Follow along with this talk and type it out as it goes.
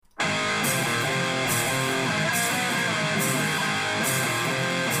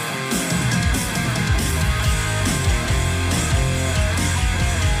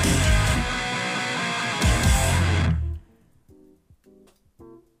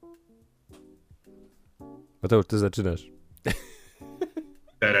Mateusz, ty zaczynasz.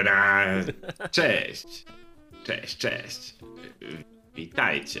 Ta-da-da. Cześć. Cześć.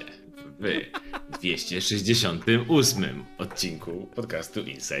 Witajcie w 268 odcinku podcastu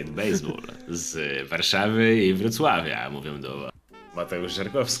Inside Baseball z Warszawy i Wrocławia. Mówią do was Mateusz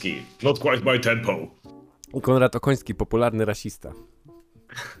Żarkowski. Not quite my tempo. Konrad Okoński, popularny rasista.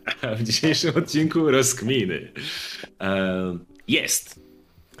 A w dzisiejszym odcinku rozkminy. Jest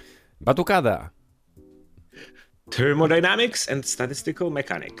Batukada. Thermodynamics and Statistical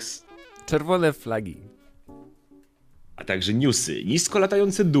Mechanics. Czerwone flagi. A także newsy, nisko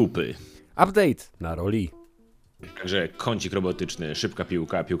latające dupy. Update na roli. Także kącik robotyczny, szybka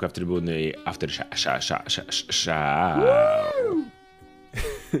piłka, piłka w trybuny i after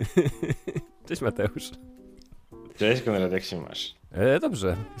Cześć Mateusz. Cześć Konrad, jak się masz?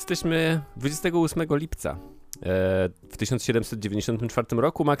 Dobrze, jesteśmy 28 lipca. W 1794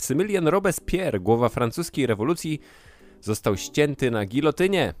 roku Maksymilian Robespierre, głowa francuskiej rewolucji, został ścięty na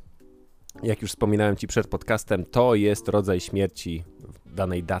gilotynie. Jak już wspominałem ci przed podcastem, to jest rodzaj śmierci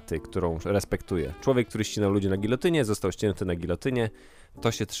danej daty, którą respektuję. Człowiek, który ścinał ludzi na gilotynie, został ścięty na gilotynie,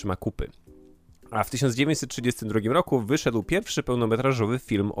 to się trzyma kupy. A w 1932 roku wyszedł pierwszy pełnometrażowy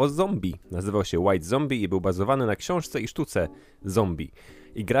film o zombie. Nazywał się White Zombie i był bazowany na książce i sztuce Zombie.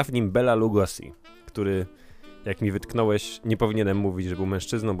 I gra w nim Bela Lugosi, który, jak mi wytknąłeś, nie powinienem mówić, że był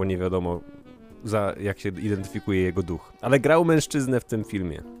mężczyzną, bo nie wiadomo, jak się identyfikuje jego duch. Ale grał mężczyznę w tym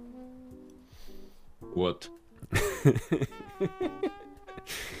filmie. What?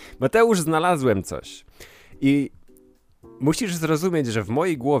 Mateusz, znalazłem coś. I musisz zrozumieć, że w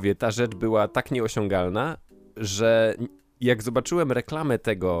mojej głowie ta rzecz była tak nieosiągalna, że jak zobaczyłem reklamę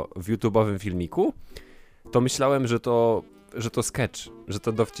tego w YouTube'owym filmiku, to myślałem, że to sketch, że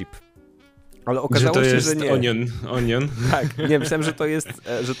to dowcip. Ale okazało się, że nie. Onion. Tak, nie, myślałem,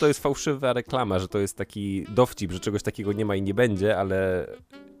 że to jest fałszywa reklama, że to jest taki dowcip, że czegoś takiego nie ma i nie będzie, ale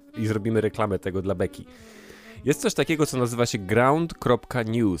i zrobimy reklamę tego dla beki. Jest coś takiego, co nazywa się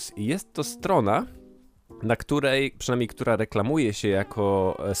ground.news i jest to strona, na której, przynajmniej która reklamuje się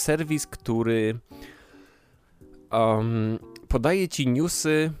jako serwis, który podaje ci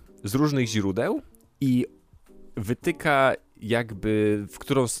newsy z różnych źródeł i wytyka jakby w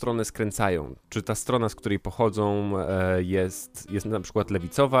którą stronę skręcają. Czy ta strona, z której pochodzą jest na przykład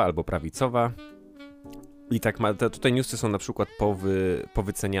lewicowa albo prawicowa. I tak tutaj newsy są na przykład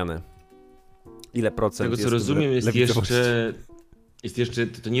powyceniane. Ile procent tego, co jest rozumiem, jest jeszcze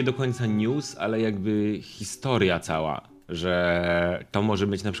to nie do końca news, ale jakby historia cała, że to może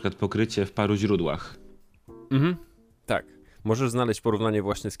mieć na przykład pokrycie w paru źródłach. Mhm, tak. Możesz znaleźć porównanie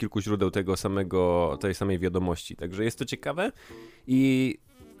właśnie z kilku źródeł tej samej wiadomości. Także jest to ciekawe. I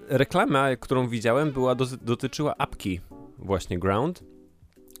reklama, którą widziałem, dotyczyła apki właśnie Ground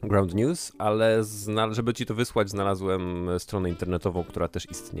News, ale żeby ci to wysłać, znalazłem stronę internetową, która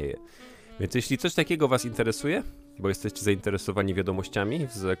też istnieje. Więc jeśli coś takiego was interesuje, bo jesteście zainteresowani wiadomościami,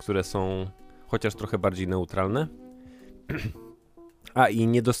 które są chociaż trochę bardziej neutralne, i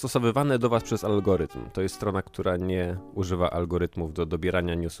niedostosowywane do was przez algorytm. To jest strona, która nie używa algorytmów do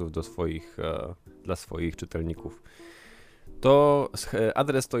dobierania newsów dla swoich czytelników. To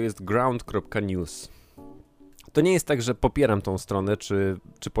adres to jest ground.news. To nie jest tak, że popieram tą stronę,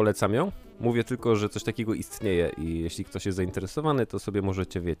 czy polecam ją. Mówię tylko, że coś takiego istnieje i jeśli ktoś jest zainteresowany, to sobie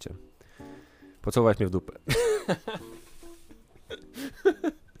możecie, wiecie, pocałować mnie w dupę.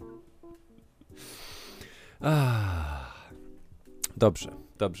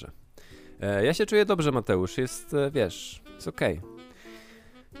 Dobrze. Ja się czuję dobrze, Mateusz. Jest, wiesz, jest okej.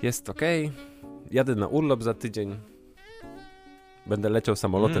 Jest okej. Jadę na urlop za tydzień. Będę leciał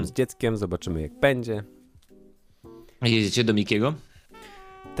samolotem z dzieckiem, zobaczymy jak będzie. Jedziecie do Mikiego?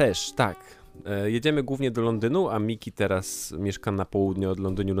 Też, tak. Jedziemy głównie do Londynu, a Miki teraz mieszka na południe od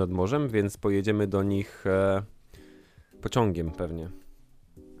Londynu nad morzem, więc pojedziemy do nich pociągiem pewnie.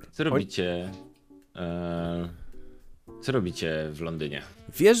 Co robicie? Co robicie w Londynie?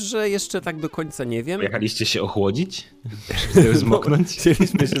 Wiesz, że jeszcze tak do końca nie wiem. Jechaliście się ochłodzić? Żeby zmoknąć?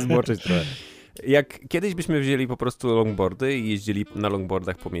 Chcieliśmy się zmoczyć trochę. Jak kiedyś byśmy wzięli po prostu longboardy i jeździli na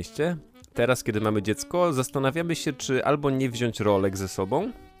longboardach po mieście, teraz, kiedy mamy dziecko, zastanawiamy się, czy albo nie wziąć rolek ze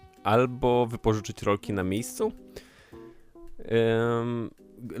sobą, albo wypożyczyć rolki na miejscu.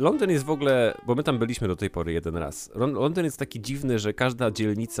 Londyn jest w ogóle, bo my tam byliśmy do tej pory jeden raz. Londyn jest taki dziwny, że każda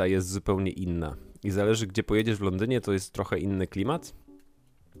dzielnica jest zupełnie inna. I zależy, gdzie pojedziesz w Londynie, to jest trochę inny klimat.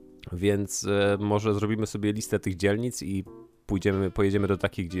 Więc może zrobimy sobie listę tych dzielnic i pojedziemy do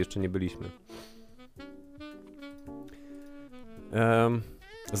takich, gdzie jeszcze nie byliśmy.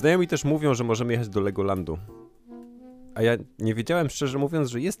 Znajomi też mówią, że możemy jechać do Legolandu. A ja nie wiedziałem, szczerze mówiąc,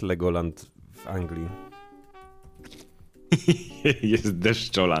 że jest Legoland w Anglii. jest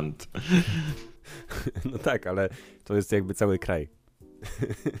Deszczoland. No tak, ale to jest jakby cały kraj.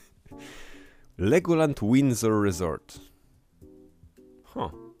 Legoland Windsor Resort.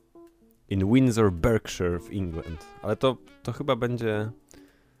 In Windsor, Berkshire w England. Ale to chyba będzie...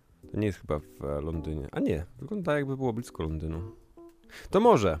 To nie jest chyba w Londynie. A nie, wygląda jakby było blisko Londynu. To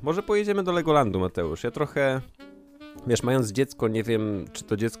może pojedziemy do Legolandu, Mateusz. Ja trochę... Wiesz, mając dziecko, nie wiem, czy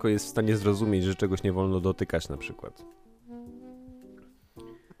to dziecko jest w stanie zrozumieć, że czegoś nie wolno dotykać na przykład.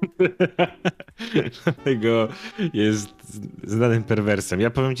 Dlatego jest znanym perwersem. Ja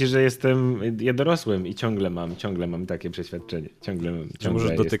powiem ci, że ja dorosłem i ciągle mam takie przeświadczenie. Ciągle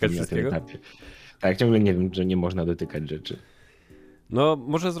możesz dotykać jestem wszystkiego? na tym etapie. Tak, ciągle nie wiem, że nie można dotykać rzeczy. No,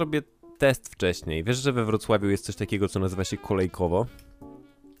 może zrobię test wcześniej. Wiesz, że we Wrocławiu jest coś takiego, co nazywa się Kolejkowo?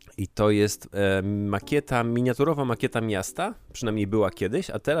 I to jest miniaturowa makieta miasta, przynajmniej była kiedyś,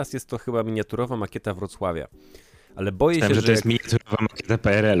 a teraz jest to chyba miniaturowa makieta Wrocławia. Ale boję się, że to jest miniaturowa makieta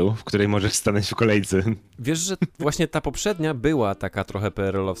PRL-u, w której możesz stanąć w kolejce. Wiesz, że właśnie ta poprzednia była taka trochę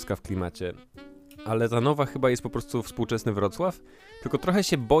PRL-owska w klimacie, ale ta nowa chyba jest po prostu współczesny Wrocław, tylko trochę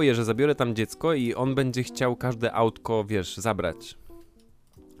się boję, że zabiorę tam dziecko i on będzie chciał każde autko, wiesz, zabrać.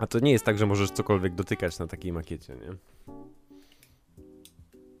 A to nie jest tak, że możesz cokolwiek dotykać na takiej makiecie, nie?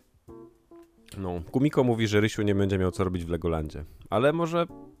 No, Kumiko mówi, że Rysiu nie będzie miał co robić w Legolandzie. Ale może,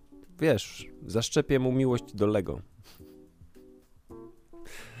 wiesz, zaszczepię mu miłość do Lego.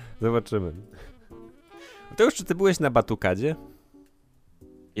 Zobaczymy. To już, czy ty byłeś na Batukadzie?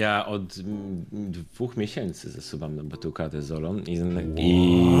 Ja od 2 miesięcy zasuwam na Batukadę z Olą i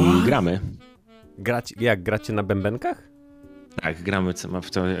gramy. Jak, gracie na bębenkach? Tak, gramy w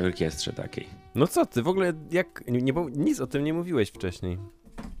całej orkiestrze takiej. No co ty, w ogóle nic o tym nie mówiłeś wcześniej.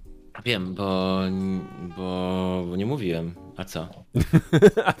 Wiem, bo nie mówiłem. A co?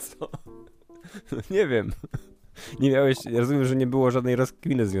 A co? Nie wiem. Nie miałeś, ja rozumiem, że nie było żadnej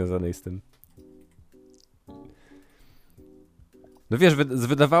rozkminy związanej z tym. No wiesz,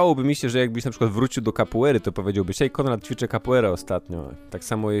 wydawałoby mi się, że jakbyś na przykład wrócił do capoeiry, to powiedziałbyś: ej, Konrad ćwiczę capoeirę ostatnio. Tak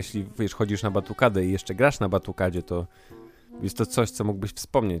samo jeśli, wiesz, chodzisz na Batukadę i jeszcze grasz na Batukadzie, to jest to coś, co mógłbyś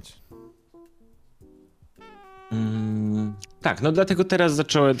wspomnieć. Tak, no dlatego teraz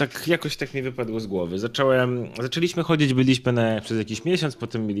zacząłem, jakoś tak mi wypadło z głowy. Zaczęliśmy chodzić, byliśmy przez jakiś miesiąc,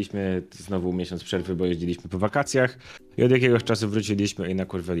 potem mieliśmy znowu miesiąc przerwy, bo jeździliśmy po wakacjach i od jakiegoś czasu wróciliśmy i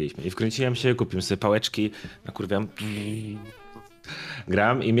nakurwaliśmy. I wkręciłem się, kupiłem sobie pałeczki, nakurwiam,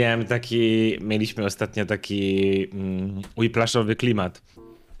 gram i mieliśmy ostatnio taki whiplashowy klimat,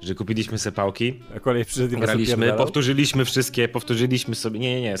 że kupiliśmy sobie pałki, A kolej przyszedł i was graliśmy, upierdalał? powtórzyliśmy sobie,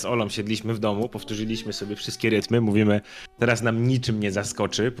 nie, z Olą siedliśmy w domu, powtórzyliśmy sobie wszystkie rytmy, mówimy, teraz nam niczym nie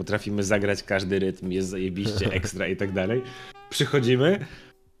zaskoczy, potrafimy zagrać każdy rytm, jest zajebiście ekstra i tak dalej. Przychodzimy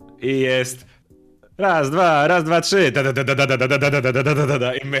i jest raz, dwa, trzy,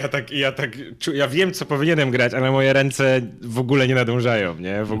 i ja wiem, co powinienem grać, ale moje ręce w ogóle nie nadążają,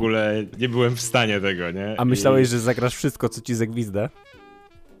 nie? W ogóle nie byłem w stanie tego, nie? A myślałeś, że zagrasz wszystko, co ci zagwizda?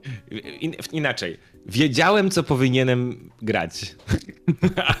 Inaczej. Wiedziałem, co powinienem grać,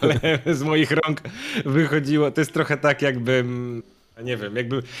 ale z moich rąk wychodziło. To jest trochę tak, jakbym. Nie wiem,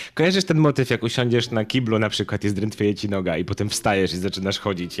 kojarzysz ten motyw, jak usiądziesz na kiblu na przykład i zdrętwieje ci noga i potem wstajesz i zaczynasz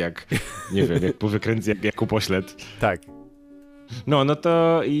chodzić jak, nie wiem, jak upośled. Tak. No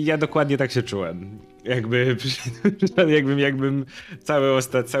to ja dokładnie tak się czułem. Jakbym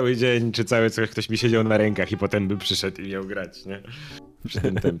cały dzień, czy cały coś, ktoś mi siedział na rękach i potem by przyszedł i miał grać, nie? Przy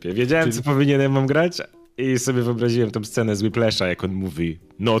tym tempie. Wiedziałem, co powinienem mam grać i sobie wyobraziłem tą scenę z Whiplasha, jak on mówi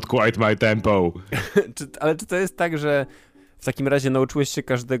 "Not quite my tempo". Ale czy to jest tak, że w takim razie nauczyłeś się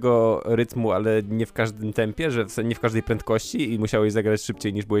każdego rytmu, ale nie w każdym tempie, że nie w każdej prędkości i musiałeś zagrać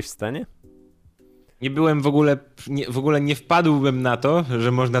szybciej niż byłeś w stanie? Nie byłem w ogóle nie wpadłbym na to,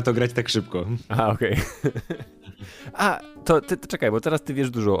 że można to grać tak szybko. Aha, okej. A, to czekaj, bo teraz ty wiesz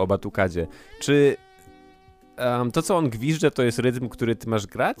dużo o Batukadzie. Czy to, co on gwizdże, to jest rytm, który ty masz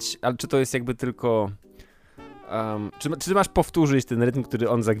grać? Ale czy to jest jakby tylko... czy ty masz powtórzyć ten rytm, który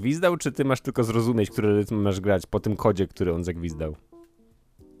on zagwizdał, czy ty masz tylko zrozumieć, który rytm masz grać po tym kodzie, który on zagwizdał?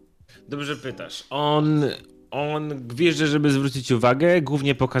 Dobrze pytasz. On gwizdże, żeby zwrócić uwagę,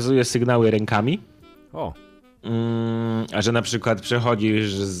 głównie pokazuje sygnały rękami. O. A że na przykład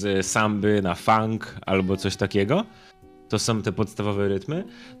przechodzisz z samby na funk albo coś takiego, to są te podstawowe rytmy.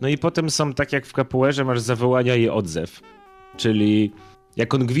 No i potem są, tak jak w capoeirze, masz zawołania i odzew. Czyli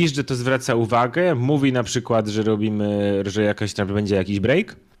jak on gwizdże, to zwraca uwagę, mówi na przykład, że będzie jakiś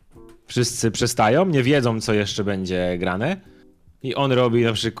break. Wszyscy przestają, nie wiedzą, co jeszcze będzie grane. I on robi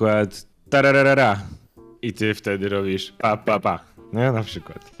na przykład tararara. I ty wtedy robisz pa, pa, pa. Nie? Na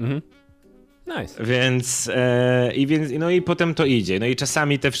przykład. Mhm. Nice. No i potem to idzie. No i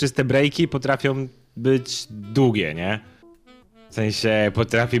czasami te wszystkie breaki potrafią być długie, nie? W sensie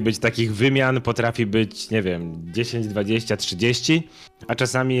potrafi być takich wymian, potrafi być, nie wiem, 10, 20, 30, a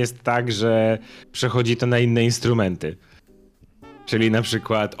czasami jest tak, że przechodzi to na inne instrumenty. Czyli na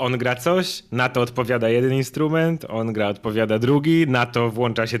przykład on gra coś, na to odpowiada jeden instrument, odpowiada drugi, na to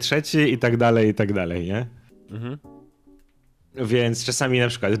włącza się trzeci i tak dalej, nie? Mhm. Więc czasami na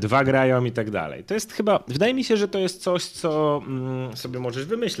przykład dwa grają i tak dalej. To jest chyba, wydaje mi się, że to jest coś, co sobie możesz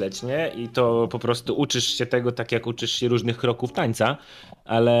wymyśleć, nie? I to po prostu uczysz się tego tak, jak uczysz się różnych kroków tańca,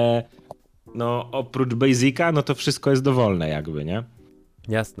 ale no oprócz basica, no to wszystko jest dowolne jakby, nie?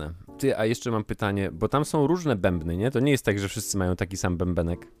 Jasne. Ty, a jeszcze mam pytanie, bo tam są różne bębny, nie? To nie jest tak, że wszyscy mają taki sam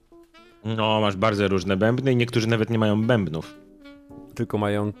bębenek. No, masz bardzo różne bębny i niektórzy nawet nie mają bębnów. Tylko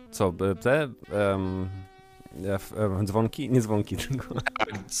mają co? Te? Dzwonki? Nie dzwonki, tylko...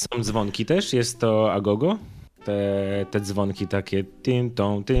 Są dzwonki też, jest to agogo. Te dzwonki takie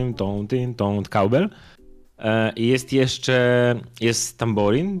tim-tom, cowbell. I jest jeszcze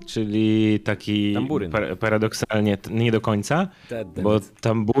tamburin, czyli taki paradoksalnie, nie do końca, bo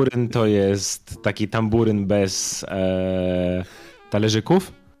tamburyn to jest taki tamburyn bez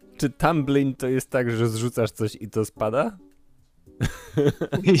talerzyków. Czy tumbling to jest tak, że zrzucasz coś i to spada?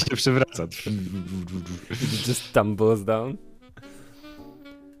 I się przewraca. Just tumbles down?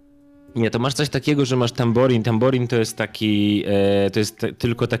 Nie, to masz coś takiego, że masz tamborin. Tamborin to jest taki,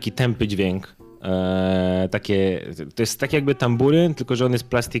 tylko taki tępy dźwięk. To jest tak jakby tamburyn, tylko że on jest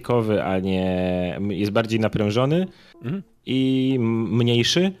plastikowy, a nie, jest bardziej naprężony i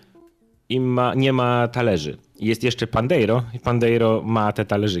mniejszy i nie ma talerzy. Jest jeszcze pandeiro i pandeiro ma te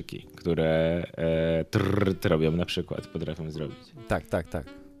talerzyki, które robią na przykład, potrafią zrobić. Tak.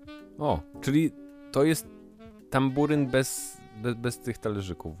 O, czyli to jest tamburyn bez tych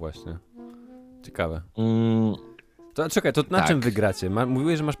talerzyków właśnie. Ciekawe. To czekaj, to na czym wygracie?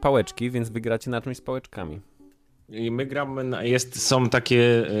 Mówiłeś, że masz pałeczki, więc wygracie na czymś z pałeczkami. I my gramy, są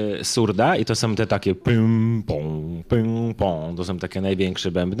takie surda i to są te takie pym, pom, to są takie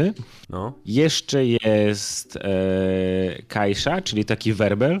największe bębny. No. Jeszcze jest kajsza, czyli taki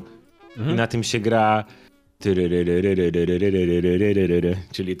werbel i na tym się gra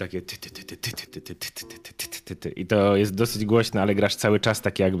czyli takie i to jest dosyć głośne, ale grasz cały czas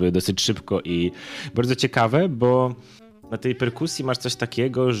tak jakby dosyć szybko i bardzo ciekawe, bo na tej perkusji masz coś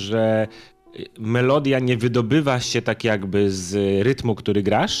takiego, że melodia nie wydobywa się tak jakby z rytmu, który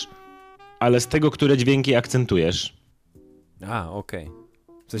grasz, ale z tego, które dźwięki akcentujesz. Okej.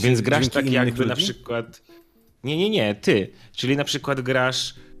 Więc grasz tak jakby na przykład... Nie, ty. Czyli na przykład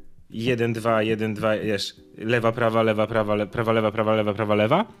grasz 1, 2, wiesz, lewa, prawa, lewa, prawa, prawa, lewa, prawa, lewa, prawa,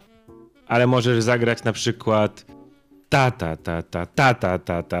 lewa, ale możesz zagrać na przykład ta,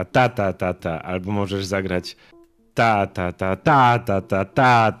 albo możesz zagrać ta,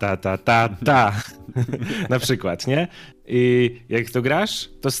 na przykład, nie? I jak to grasz,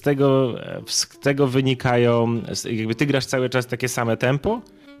 to z tego wynikają, jakby ty grasz cały czas takie same tempo,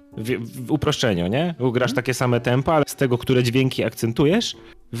 w uproszczeniu, nie? Grasz takie same tempo, ale z tego, które dźwięki akcentujesz,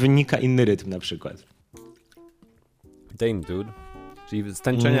 wynika inny rytm na przykład. Damn, dude. Czyli z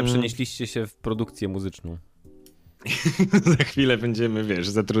tańczenia przenieśliście się w produkcję muzyczną. Za chwilę będziemy, wiesz,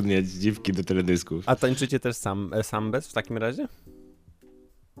 zatrudniać dziwki do teledysków. A tańczycie też sambes w takim razie?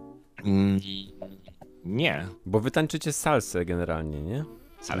 Nie. Bo wy tańczycie salsę generalnie, nie?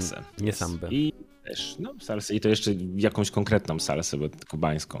 Salsę. Nie sambę. I też, salsę. I to jeszcze jakąś konkretną salsę, bo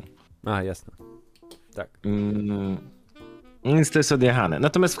kubańską. Jasne. Tak. Więc to jest odjechane.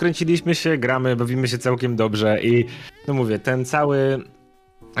 Natomiast wkręciliśmy się, gramy, bawimy się całkiem dobrze i no mówię, ten cały...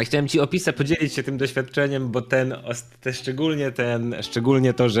 A chciałem ci podzielić się tym doświadczeniem, bo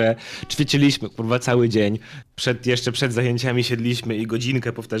szczególnie to, że ćwiczyliśmy cały dzień, jeszcze przed zajęciami siedliśmy i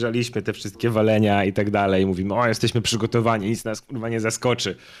godzinkę powtarzaliśmy te wszystkie walenia i tak dalej. Mówimy, jesteśmy przygotowani, nic nas nie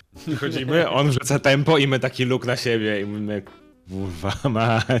zaskoczy. Chodzimy, on wrzuca tempo i my taki look na siebie i mówimy, kurwa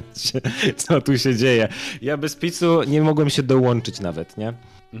mać, co tu się dzieje? Ja bez picu nie mogłem się dołączyć nawet, nie?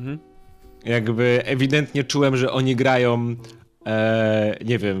 Jakby ewidentnie czułem, że oni grają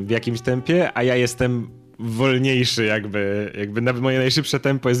nie wiem, w jakimś tempie, a ja jestem wolniejszy jakby nawet moje najszybsze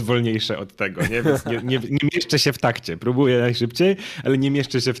tempo jest wolniejsze od tego, nie? Więc nie mieszczę się w takcie. Próbuję najszybciej, ale nie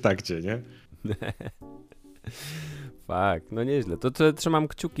mieszczę się w takcie, nie? Fakt, no nieźle. To trzymam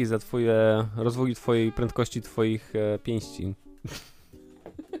kciuki za rozwój twojej prędkości, twoich pięści.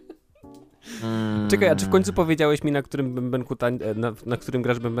 Czekaj, a czy w końcu powiedziałeś mi, na którym bębenku na którym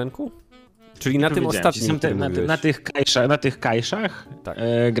grasz bębenku? Czyli na tym ostatnim, na tych kajszach tak.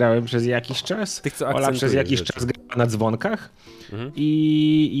 Grałem przez jakiś czas. Tych, co Ola przez jakiś czas grała na dzwonkach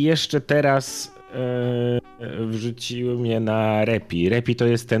i jeszcze teraz wrzuciły mnie na repi. Repi to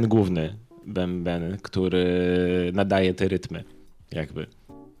jest ten główny bęben, który nadaje te rytmy, jakby.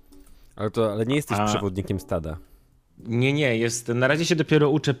 Ale nie jesteś przewodnikiem stada. Nie, na razie się dopiero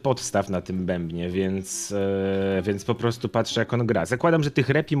uczę podstaw na tym bębnie, więc po prostu patrzę, jak on gra. Zakładam, że tych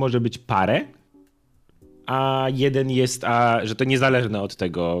repi może być parę, a jeden jest, że to niezależne od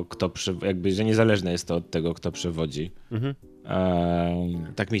tego, że niezależne jest to od tego, kto przewodzi.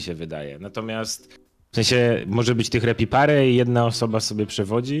 Tak mi się wydaje. Natomiast w sensie może być tych repi parę i jedna osoba sobie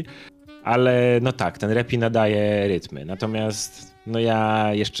przewodzi, ale no tak, ten repi nadaje rytmy. Natomiast no ja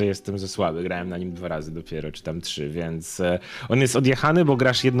jeszcze jestem za słaby. Grałem na nim 2 razy dopiero, czy tam 3, więc on jest odjechany, bo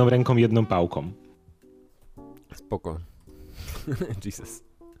grasz jedną ręką, jedną pałką. Spoko. Jesus.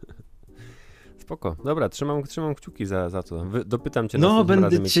 Spoko. Dobra, trzymam kciuki za to. Dopytam cię następnym razem.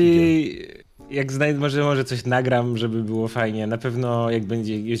 No, będę ci... Jak znajdę, może coś nagram, żeby było fajnie. Na pewno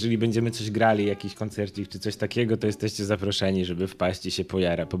jeżeli będziemy coś grali, jakiś koncercik czy coś takiego, to jesteście zaproszeni, żeby wpaść i się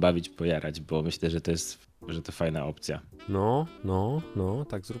pojarać, bo myślę, że to fajna opcja. No,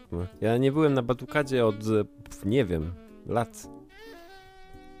 tak zróbmy. Ja nie byłem na Batukadzie od, nie wiem, lat.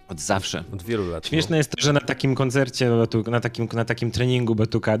 Od zawsze. Od wielu lat. Śmieszne jest to, że na takim koncercie, na takim treningu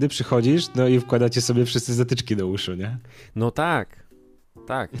Batukady przychodzisz, no i wkładacie sobie wszyscy zatyczki do uszu, nie? No tak.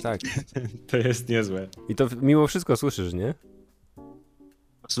 To jest niezłe. I to mimo wszystko słyszysz, nie?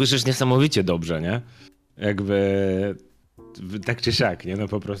 Słyszysz niesamowicie dobrze, nie? Jakby tak czy siak, nie? No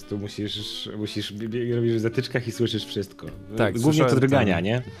po prostu musisz robisz w zatyczkach i słyszysz wszystko. Tak, głównie to drgania,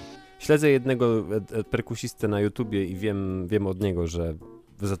 nie? Śledzę jednego perkusistę na YouTubie i wiem od niego, że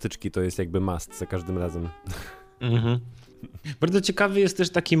zatyczki to jest jakby must za każdym razem. Bardzo ciekawy jest też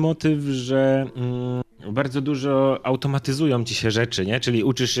taki motyw, że bardzo dużo automatyzują ci się rzeczy, nie? Czyli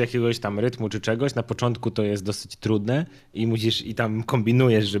uczysz się jakiegoś tam rytmu czy czegoś, na początku to jest dosyć trudne i tam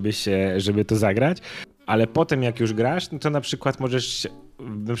kombinujesz, żeby to zagrać, ale potem jak już grasz, no to na przykład możesz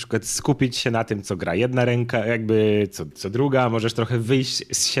skupić się na tym, co gra jedna ręka, jakby co druga, możesz trochę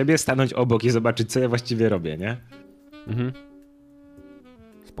wyjść z siebie, stanąć obok i zobaczyć, co ja właściwie robię, nie?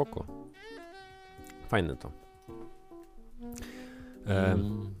 Spoko. Fajne to.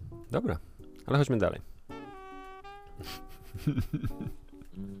 Dobra, ale chodźmy dalej.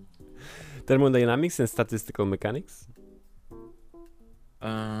 Thermodynamics and Statistical Mechanics?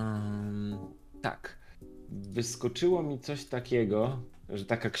 Tak. Wyskoczyło mi coś takiego, że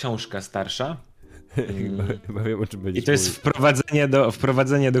taka książka starsza. Chyba wiem, o czym będziesz I to jest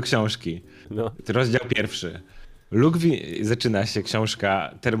wprowadzenie do książki. No. Rozdział 1. Zaczyna się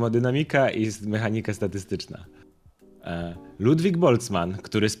książka Termodynamika i mechanika statystyczna. Ludwig Boltzmann,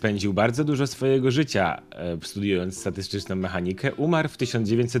 który spędził bardzo dużo swojego życia studiując statystyczną mechanikę, umarł w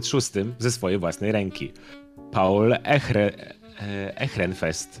 1906 ze swojej własnej ręki. Paul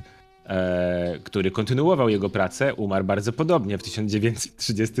Ehrenfest, który kontynuował jego pracę, umarł bardzo podobnie w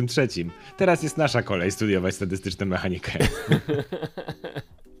 1933. Teraz jest nasza kolej studiować statystyczną mechanikę.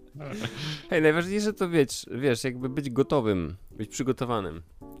 Hej, najważniejsze to wiesz, jakby być gotowym, być przygotowanym.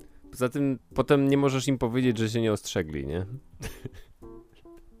 Poza tym potem nie możesz im powiedzieć, że się nie ostrzegli, nie?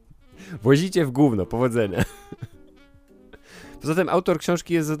 Wozicie w gówno, powodzenia. Poza tym autor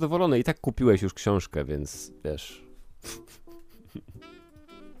książki jest zadowolony i tak kupiłeś już książkę, więc wiesz.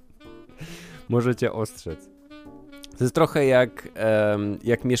 Możecie ostrzec. To jest trochę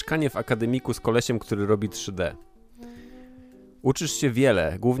jak mieszkanie w akademiku z kolesiem, który robi 3D. Uczysz się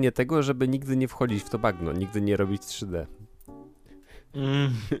wiele, głównie tego, żeby nigdy nie wchodzić w to bagno, nigdy nie robić 3D.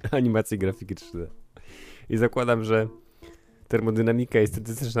 Animacji grafiki 3D. I zakładam, że termodynamika i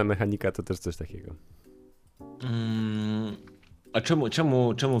statystyczna mechanika to też coś takiego. A czemu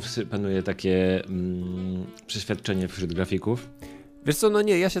panuje takie przeświadczenie wśród grafików? Wiesz co, no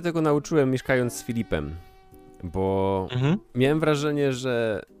nie, ja się tego nauczyłem mieszkając z Filipem, bo miałem wrażenie,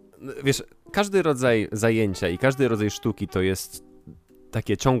 że wiesz, każdy rodzaj zajęcia i każdy rodzaj sztuki to jest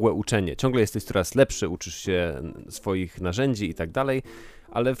takie ciągłe uczenie. Ciągle jesteś coraz lepszy, uczysz się swoich narzędzi i tak dalej,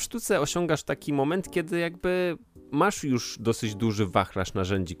 ale w sztuce osiągasz taki moment, kiedy jakby masz już dosyć duży wachlarz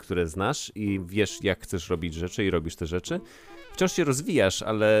narzędzi, które znasz i wiesz, jak chcesz robić rzeczy i robisz te rzeczy. Wciąż się rozwijasz,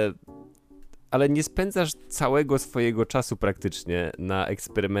 ale nie spędzasz całego swojego czasu praktycznie na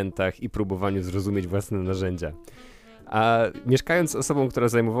eksperymentach i próbowaniu zrozumieć własne narzędzia. A mieszkając z osobą, która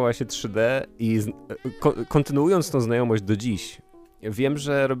zajmowała się 3D i kontynuując tą znajomość do dziś, wiem,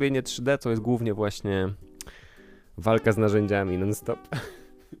 że robienie 3D to jest głównie właśnie walka z narzędziami non-stop.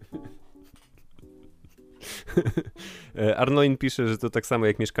 Arnoin pisze, że to tak samo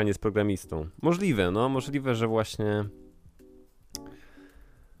jak mieszkanie z programistą. Możliwe, że właśnie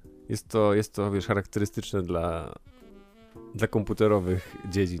Jest to, wiesz, charakterystyczne dla komputerowych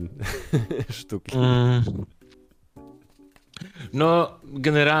dziedzin sztuki. No,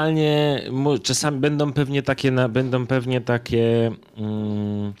 generalnie czasami będą pewnie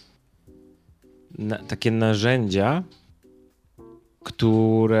takie narzędzia,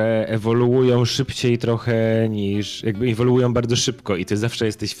 które ewoluują szybciej trochę niż, jakby ewoluują bardzo szybko i ty zawsze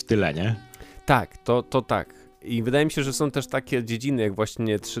jesteś w tyle, nie? Tak, to tak. I wydaje mi się, że są też takie dziedziny jak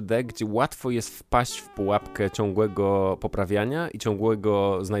właśnie 3D, gdzie łatwo jest wpaść w pułapkę ciągłego poprawiania i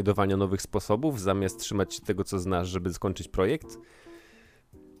ciągłego znajdowania nowych sposobów, zamiast trzymać się tego, co znasz, żeby skończyć projekt.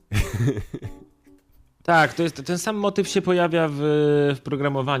 Tak, ten sam motyw się pojawia w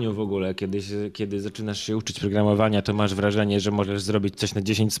programowaniu w ogóle. Kiedy zaczynasz się uczyć programowania, to masz wrażenie, że możesz zrobić coś na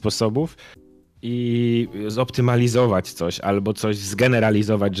 10 sposobów i zoptymalizować coś albo coś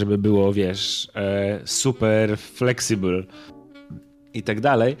zgeneralizować, żeby było, wiesz, super flexible i tak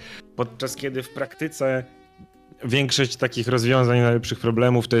dalej. Podczas kiedy w praktyce większość takich rozwiązań najlepszych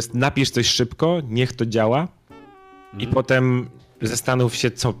problemów to jest napisz coś szybko, niech to działa i potem zastanów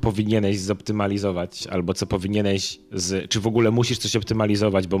się, co powinieneś zoptymalizować, albo co powinieneś czy w ogóle musisz coś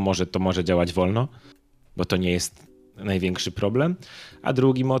optymalizować, bo to może działać wolno, bo to nie jest największy problem. A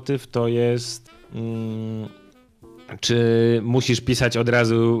drugi motyw to jest, czy musisz pisać od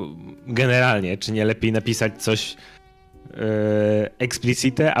razu generalnie, czy nie lepiej napisać coś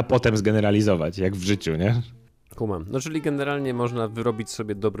explicite, a potem zgeneralizować, jak w życiu, nie? Kumam. No czyli generalnie można wyrobić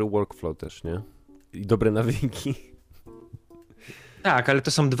sobie dobry workflow też, nie? I dobre nawyki. Tak, ale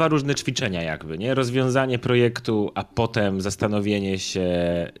to są dwa różne ćwiczenia jakby, nie? Rozwiązanie projektu, a potem zastanowienie się,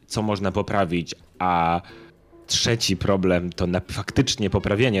 co można poprawić, a trzeci problem to faktycznie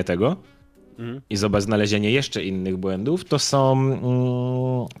poprawienie tego i znalezienie jeszcze innych błędów, to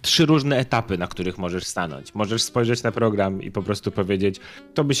są 3 różne etapy, na których możesz stanąć. Możesz spojrzeć na program i po prostu powiedzieć,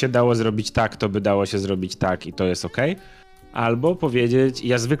 to by się dało zrobić tak, to by dało się zrobić tak i to jest okej. Albo powiedzieć,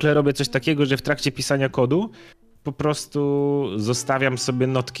 ja zwykle robię coś takiego, że w trakcie pisania kodu po prostu zostawiam sobie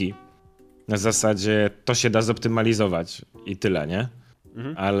notki. Na zasadzie to się da zoptymalizować i tyle, nie?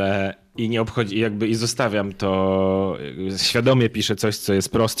 Ale i nie obchodzi, i zostawiam to, świadomie piszę coś, co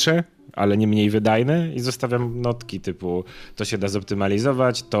jest prostsze, ale nie mniej wydajne i zostawiam notki typu to się da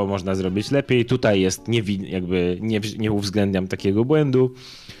zoptymalizować, to można zrobić lepiej, tutaj jest, nie uwzględniam takiego błędu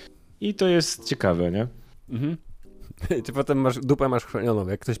i to jest ciekawe, nie? Czy potem dupę masz chronioną,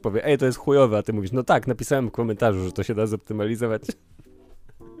 jak ktoś powie, ej, to jest chujowe, a ty mówisz, no tak, napisałem w komentarzu, że to się da zoptymalizować.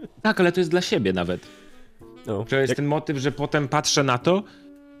 Tak, ale to jest dla siebie nawet. No, to jest ten motyw, że potem patrzę na to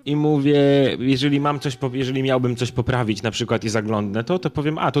i mówię, jeżeli miałbym coś poprawić na przykład i zaglądnę to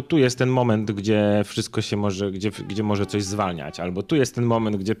powiem, to tu jest ten moment, gdzie wszystko się może, gdzie może coś zwalniać, albo tu jest ten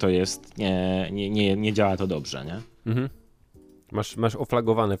moment, gdzie to jest, nie działa to dobrze, nie? Masz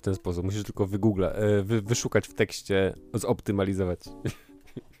oflagowane w ten sposób, musisz tylko wyszukać w tekście, zoptymalizować.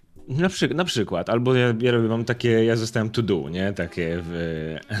 Na przykład, albo mam takie, ja zostałem to do, nie? Takie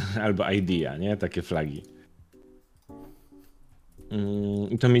albo idea, nie? Takie flagi.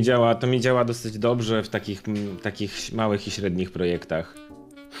 I to mi działa dosyć dobrze w takich małych i średnich projektach.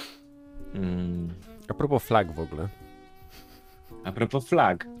 A propos flag w ogóle. A propos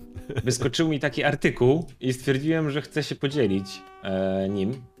flag. Wyskoczył mi taki artykuł i stwierdziłem, że chcę się podzielić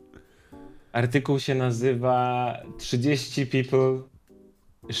nim. Artykuł się nazywa 30 people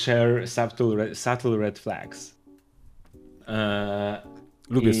share subtle red flags.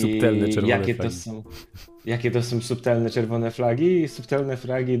 Lubię subtelne czerwone flagi. Jakie to są subtelne czerwone flagi? Subtelne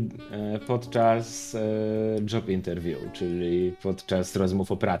flagi podczas job interview, czyli podczas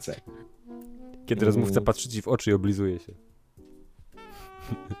rozmów o pracę. Kiedy rozmówca patrzy ci w oczy i oblizuje się.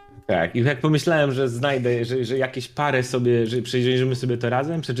 Tak, i jak pomyślałem, że znajdę, że jakieś parę sobie, że przejrzymy sobie to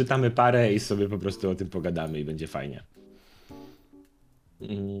razem, przeczytamy parę i sobie po prostu o tym pogadamy i będzie fajnie.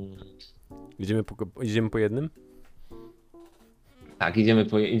 Idziemy po jednym? Tak,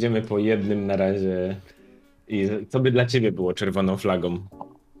 idziemy po jednym na razie. I co by dla ciebie było czerwoną flagą?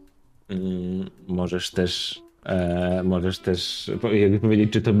 Możesz też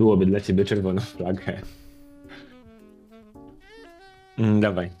powiedzieć, czy to byłoby dla ciebie czerwoną flagę.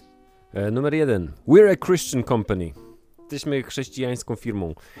 Dawaj. Numer 1. We're a Christian company. Jesteśmy chrześcijańską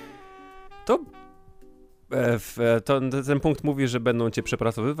firmą. Ten punkt mówi, że będą cię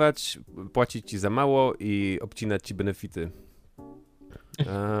przepracowywać, płacić ci za mało i obcinać ci benefity.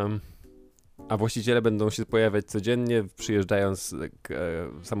 A właściciele będą się pojawiać codziennie, przyjeżdżając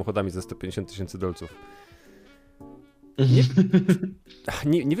samochodami za $150,000.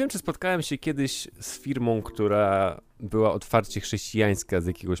 Nie wiem, czy spotkałem się kiedyś z firmą, która była otwarcie chrześcijańska z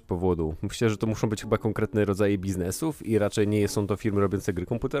jakiegoś powodu. Myślę, że to muszą być chyba konkretne rodzaje biznesów i raczej nie są to firmy robiące gry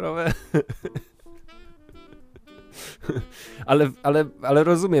komputerowe. ale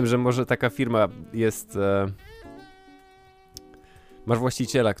rozumiem, że może taka firma jest... Masz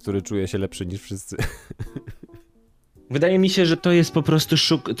właściciela, który czuje się lepszy niż wszyscy. Wydaje mi się, że to jest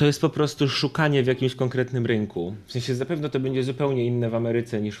po prostu szukanie w jakimś konkretnym rynku. W sensie zapewne to będzie zupełnie inne w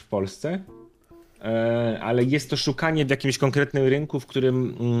Ameryce niż w Polsce, ale jest to szukanie w jakimś konkretnym rynku, w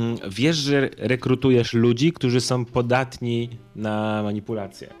którym wiesz, że rekrutujesz ludzi, którzy są podatni na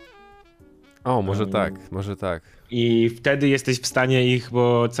manipulację. O, może tak. I wtedy jesteś w stanie ich,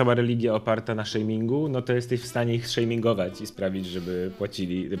 bo cała religia oparta na shamingu, no to jesteś w stanie ich shamingować i sprawić, żeby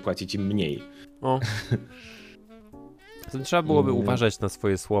płacić im mniej. O. To trzeba byłoby uważać na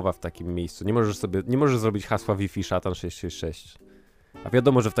swoje słowa w takim miejscu. Nie możesz zrobić hasła Wi-Fi szatan 666. A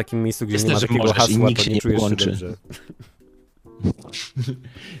wiadomo, że w takim miejscu, gdzie nie ma takiego hasła, to nie czujesz się dobrze.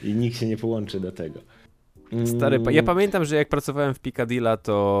 I nikt się nie połączy do tego. Stary, ja pamiętam, że jak pracowałem w Picadilla,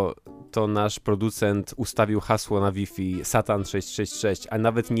 to nasz producent ustawił hasło na Wi-Fi Satan 666, a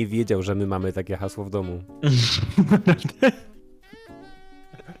nawet nie wiedział, że my mamy takie hasło w domu.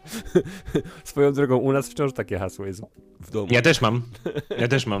 Swoją drogą, u nas wciąż takie hasło jest w domu. Ja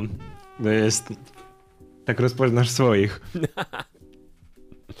też mam. To jest... Tak rozpoznasz swoich.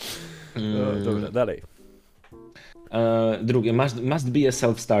 Dobra, dalej. Drugie, must be a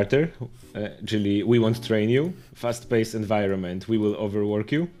self-starter, czyli we won't train you. Fast-paced environment, we will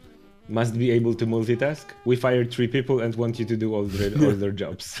overwork you. Must be able to multitask. We fired 3 people and want you to do all their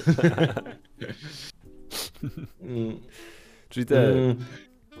jobs. Czyli te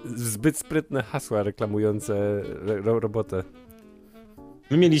zbyt sprytne hasła reklamujące robotę.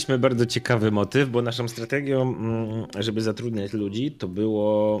 My mieliśmy bardzo ciekawy motyw, bo naszą strategią, żeby zatrudniać ludzi, to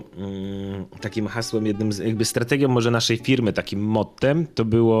było takim hasłem, strategią może naszej firmy, takim mottem, to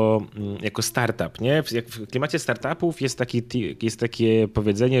było jako startup, nie? Jak w klimacie startupów jest takie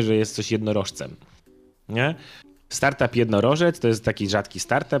powiedzenie, że jest coś jednorożcem, nie? Startup jednorożec to jest taki rzadki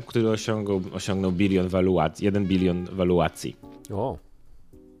startup, który osiągnął 1 bilion waluacji. O.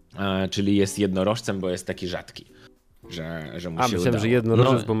 Czyli jest jednorożcem, bo jest taki rzadki. Że mu się myślałem, udało. że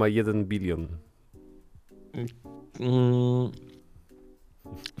jednorożec, bo ma 1 bilion.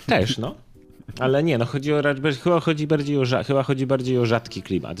 Też, no. Ale nie, no chyba chodzi bardziej o rzadki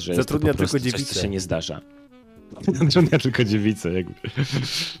klimat, że zatrudnia jest to po tylko dziewice. coś, co się nie zdarza. Zatrudnia tylko dziewice, jakby.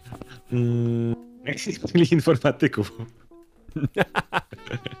 Czyli informatyków.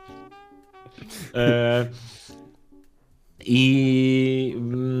 I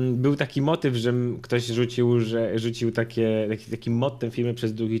był taki motyw, że ktoś rzucił taki mottem firmy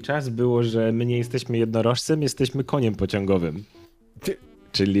przez długi czas było, że my nie jesteśmy jednorożcem, jesteśmy koniem pociągowym.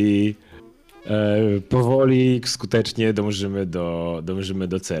 Czyli powoli, skutecznie dążymy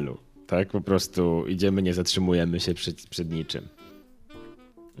do celu. Tak, po prostu idziemy, nie zatrzymujemy się przed niczym.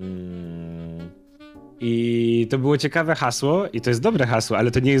 I to było ciekawe hasło i to jest dobre hasło,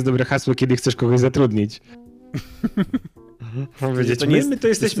 ale to nie jest dobre hasło, kiedy chcesz kogoś zatrudnić. My to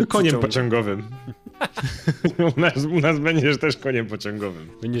jesteśmy koniem pociągowym. u nas będziesz też koniem pociągowym.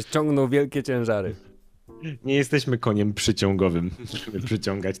 Będziesz ciągnął wielkie ciężary. Nie jesteśmy koniem przyciągowym, żeby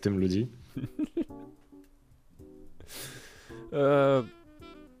przyciągać tym ludzi.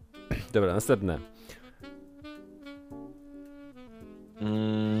 Dobra, następne.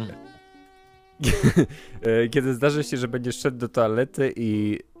 Kiedy zdarzy się, że będziesz szedł do toalety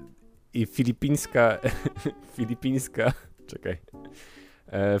i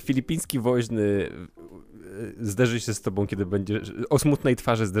filipiński woźny zderzy się z tobą, kiedy będziesz, o smutnej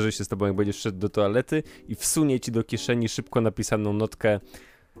twarzy zderzy się z tobą, jak będziesz szedł do toalety i wsunie ci do kieszeni szybko napisaną notkę,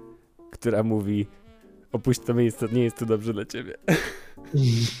 która mówi: opuść to miejsce, nie jest to dobrze dla ciebie.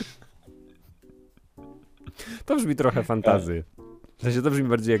 To brzmi trochę fantazy. W sensie to brzmi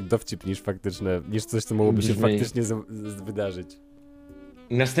bardziej jak dowcip niż coś, co mogłoby się faktycznie wydarzyć.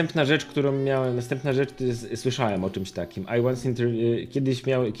 Następna rzecz, słyszałem o czymś takim.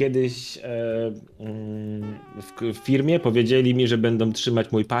 Kiedyś w firmie powiedzieli mi, że będą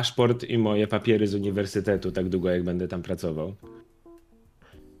trzymać mój paszport i moje papiery z uniwersytetu tak długo, jak będę tam pracował.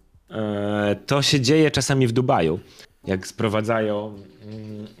 To się dzieje czasami w Dubaju. Jak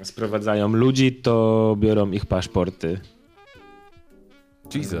sprowadzają ludzi, to biorą ich paszporty.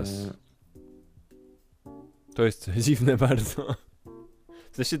 Jesus. To jest dziwne bardzo.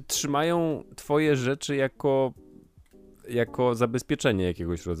 W sensie trzymają twoje rzeczy jako zabezpieczenie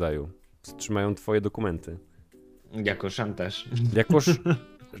jakiegoś rodzaju. Trzymają twoje dokumenty. Jako szantaż.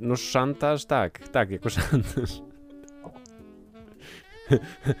 Szantaż, tak, jako szantaż.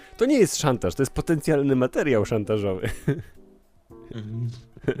 To nie jest szantaż, to jest potencjalny materiał szantażowy.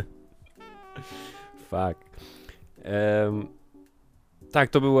 Fuck. Tak,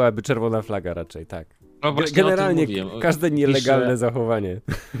 to byłaby czerwona flaga raczej, tak. No właśnie Generalnie o tym mówiłem. każde nielegalne zachowanie.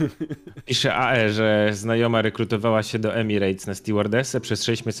 Pisze AE, że znajoma rekrutowała się do Emirates na stewardessę. Przez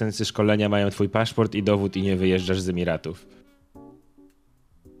 6 miesięcy szkolenia mają twój paszport i dowód i nie wyjeżdżasz z Emiratów.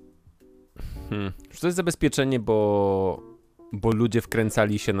 Czy to jest zabezpieczenie, bo ludzie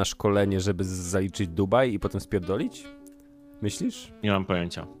wkręcali się na szkolenie, żeby zaliczyć Dubaj i potem spierdolić? Myślisz? Nie mam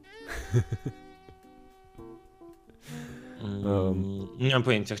pojęcia. Nie mam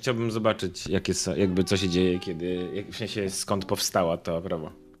pojęcia. Chciałbym zobaczyć, jakby co się dzieje, w sensie skąd powstała to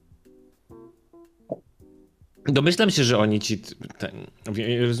prawo. Domyślam się, że oni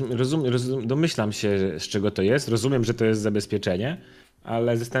domyślam się, z czego to jest. Rozumiem, że to jest zabezpieczenie,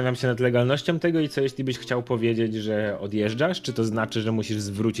 ale zastanawiam się nad legalnością tego i co jeśli byś chciał powiedzieć, że odjeżdżasz? Czy to znaczy, że musisz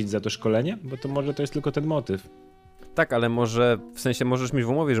zwrócić za to szkolenie? Bo to może to jest tylko ten motyw. Tak, ale może, w sensie możesz mieć w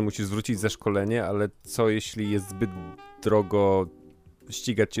umowie, że musisz zwrócić za szkolenie, ale co jeśli jest zbyt drogo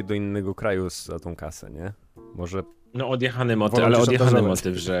ścigać cię do innego kraju za tą kasę, nie? Może... No odjechany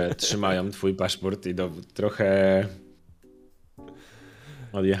motyw, że trzymają twój paszport i dowód. Trochę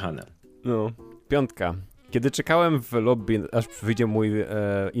odjechane. No, 5. Kiedy czekałem w lobby, aż wyjdzie mój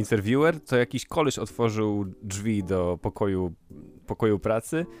interviewer, to jakiś koleś otworzył drzwi do pokoju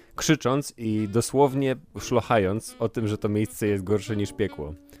pracy, krzycząc i dosłownie szlochając o tym, że to miejsce jest gorsze niż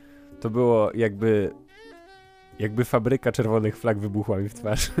piekło. To było jakby fabryka czerwonych flag wybuchła mi w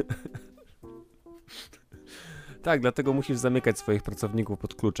twarz. Tak, dlatego musisz zamykać swoich pracowników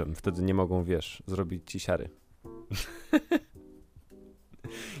pod kluczem. Wtedy nie mogą, zrobić ci siary.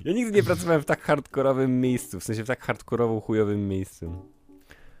 Ja nigdy nie pracowałem w tak hardkorowym miejscu, w sensie w tak hardkorowo chujowym miejscu.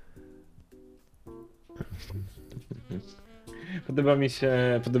 Podoba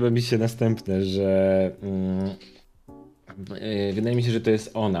mi się następne, że wydaje mi się, że to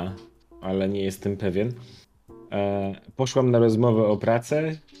jest ona, ale nie jestem pewien. Poszłam na rozmowę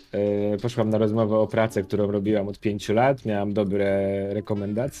o pracę, którą robiłam od 5 lat, miałam dobre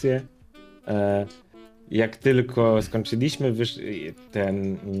rekomendacje. Jak tylko skończyliśmy,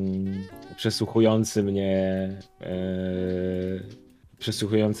 ten przesłuchująca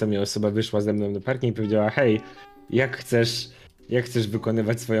mnie osoba wyszła ze mną do parking i powiedziała: hej, jak chcesz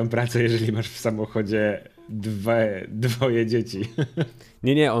wykonywać swoją pracę, jeżeli masz w samochodzie dwoje dzieci?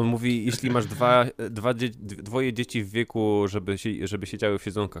 Nie, on mówi, jeśli masz dwoje dzieci w wieku, żeby siedziały w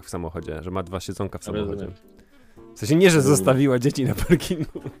siedzonkach w samochodzie, że ma 2 siedzonka w samochodzie. W sensie nie, że zostawiła dzieci na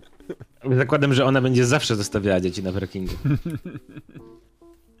parkingu. Zakładam, że ona będzie zawsze zostawiała dzieci na parkingu.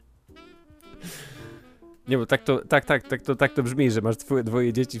 Nie, bo tak to brzmi, że masz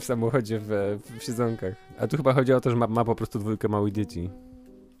dwoje dzieci w samochodzie w siedzonkach. A tu chyba chodzi o to, że ma po prostu 2 małych dzieci.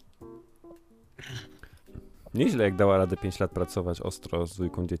 Nieźle, jak dała radę 5 lat pracować ostro z 2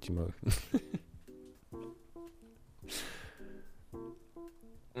 dzieci małych.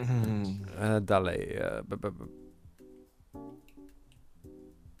 Dalej.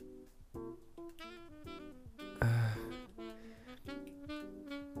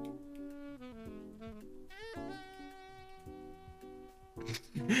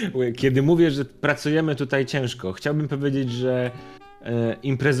 Kiedy mówię, że pracujemy tutaj ciężko, chciałbym powiedzieć, że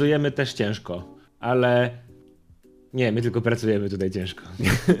imprezujemy też ciężko, ale nie, my tylko pracujemy tutaj ciężko.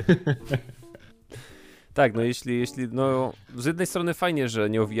 Tak, no jeśli no z jednej strony fajnie, że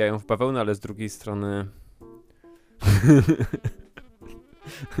nie owijają w bawełnę, ale z drugiej strony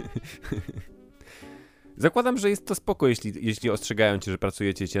zakładam, że jest to spoko, jeśli ostrzegają cię, że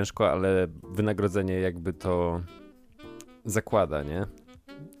pracujecie ciężko, ale wynagrodzenie jakby to zakłada, nie?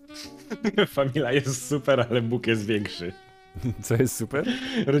 Familia jest super, ale Bóg jest większy. Co jest super?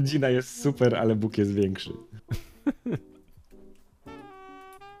 Rodzina jest super, ale Bóg jest większy.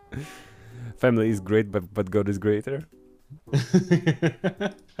 Family is great, but God is greater.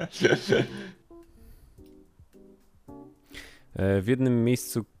 W jednym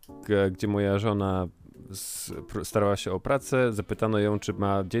miejscu, gdzie moja żona starała się o pracę, zapytano ją, czy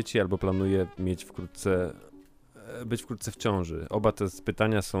ma dzieci albo planuje być wkrótce w ciąży. Oba te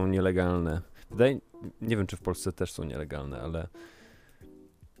pytania są nielegalne. Nie wiem, czy w Polsce też są nielegalne, ale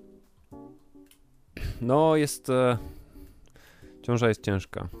no ciąża jest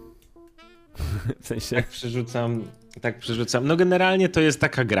ciężka. W sensie... Tak przerzucam. No generalnie to jest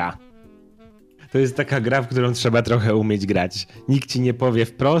taka gra. To jest taka gra, w którą trzeba trochę umieć grać. Nikt ci nie powie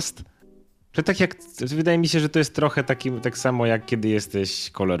wprost, że wydaje mi się, że to jest trochę tak samo jak kiedy jesteś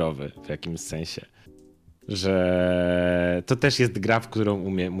kolorowy w jakimś sensie. Że to też jest gra, w którą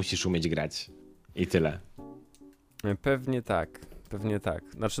musisz umieć grać. I tyle. Pewnie tak. Pewnie tak.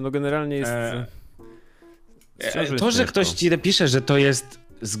 Znaczy, no generalnie jest... To, że ktoś ci napisze, że to jest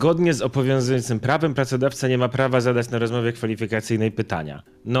zgodnie z obowiązującym prawem, pracodawca nie ma prawa zadać na rozmowie kwalifikacyjnej pytania.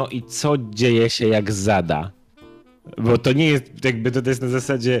 No i co dzieje się, jak zada? Bo to nie jest jakby, to jest na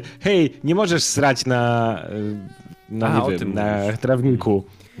zasadzie, hej, nie możesz srać na nie wiem, na trawniku.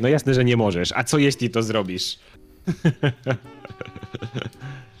 No jasne, że nie możesz. A co jeśli to zrobisz?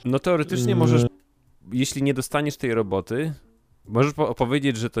 No teoretycznie możesz, jeśli nie dostaniesz tej roboty, możesz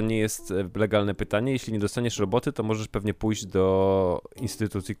powiedzieć, że to nie jest legalne pytanie. Jeśli nie dostaniesz roboty, to możesz pewnie pójść do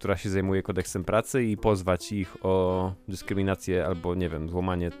instytucji, która się zajmuje kodeksem pracy i pozwać ich o dyskryminację albo, nie wiem,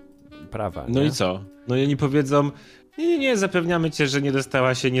 złamanie prawa. No nie? i co? No i oni powiedzą, nie, zapewniamy cię, że nie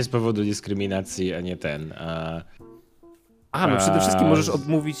dostała się nie z powodu dyskryminacji, a nie ten. No przede wszystkim możesz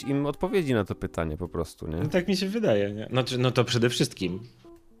odmówić im odpowiedzi na to pytanie po prostu, nie? No tak mi się wydaje, nie? No to przede wszystkim.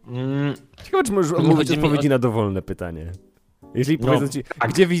 Ciekawe, czy możesz odmówić odpowiedzi na dowolne pytanie. Jeśli powiedzą ci,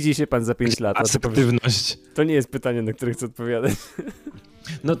 gdzie widzi się pan za 5 lat? Asertywność. To nie jest pytanie, na które chcę odpowiadać.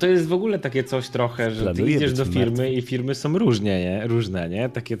 No to jest w ogóle takie coś trochę, że ty idziesz do firmy i firmy są różne, nie?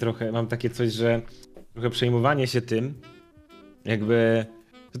 Takie trochę, mam takie coś, że trochę przejmowanie się tym, jakby...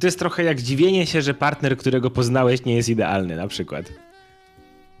 To jest trochę jak dziwienie się, że partner, którego poznałeś, nie jest idealny na przykład.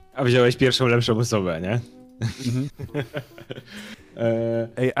 A wziąłeś pierwszą lepszą osobę, nie?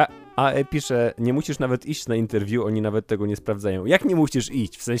 Ej, pisze, nie musisz nawet iść na interview, oni nawet tego nie sprawdzają. Jak nie musisz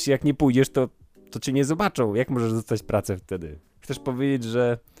iść? W sensie, jak nie pójdziesz, to cię nie zobaczą. Jak możesz dostać pracę wtedy? Chcesz powiedzieć,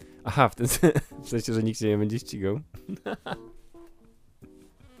 że... Aha, w sensie, że nikt cię nie będzie ścigał.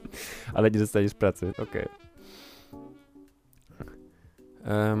 Ale nie dostaniesz pracy, okej.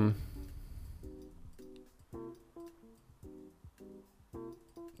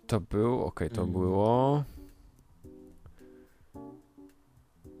 To było, to było...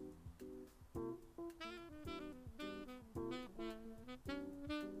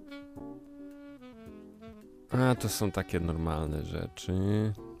 To są takie normalne rzeczy.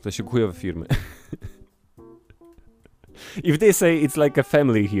 To się chujowe firmy. If they say it's like a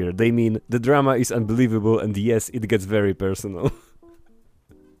family here, they mean the drama is unbelievable and yes, it gets very personal.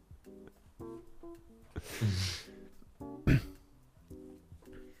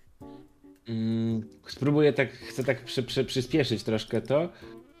 Spróbuję chcę przyspieszyć troszkę to.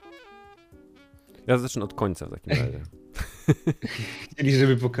 Ja zacznę od końca w takim razie.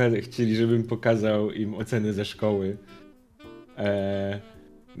 Chcieli, żebym pokazał im oceny ze szkoły.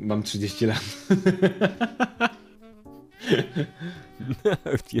 Mam 30 lat.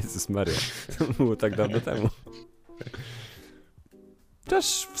 Jezus Maria, to było tak dawno temu.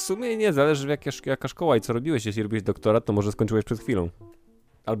 Też w sumie nie, zależy jaka szkoła i co robiłeś. Jeśli robiłeś doktorat, to może skończyłeś przed chwilą.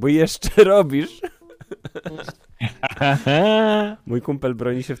 Albo jeszcze robisz. Mój kumpel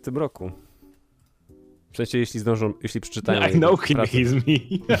broni się w tym roku. W sensie, jeśli przeczytają... I know him, he's me.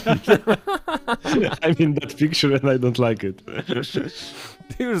 I'm in that picture and I don't like it.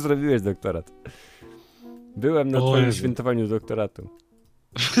 Ty już zrobiłeś doktorat. Byłem na twoim świętowaniu doktoratu.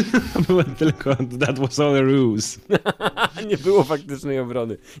 Byłem tylko... That was all a ruse. Nie było faktycznej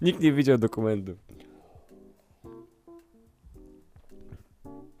obrony. Nikt nie widział dokumentów.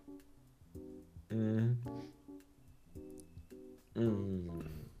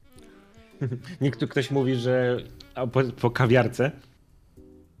 Ktoś mówi, że po kawiarce,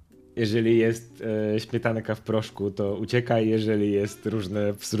 jeżeli jest śmietanka w proszku, to uciekaj, jeżeli jest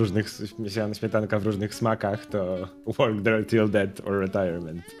śmietanka w różnych smakach, to work there till death or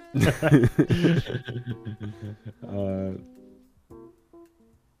retirement.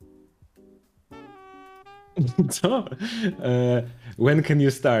 Co? When can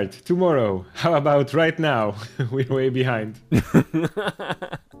you start? Tomorrow. How about right now? We're way behind.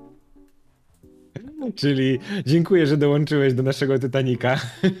 Czyli dziękuję, że dołączyłeś do naszego Titanica.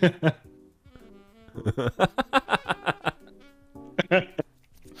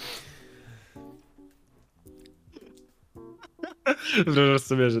 Wyobrażasz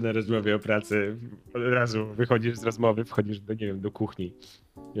sobie, że na rozmowie o pracy od razu wychodzisz z rozmowy, wchodzisz do, nie wiem, do kuchni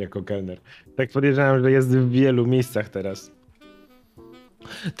jako kelner. Tak podejrzewam, że jest w wielu miejscach teraz.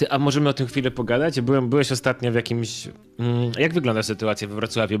 A możemy o tym chwilę pogadać? Byłeś ostatnio w jakimś... Jak wygląda sytuacja we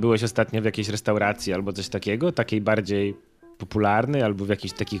Wrocławiu? Byłeś ostatnio w jakiejś restauracji albo coś takiego? Takiej bardziej popularnej albo w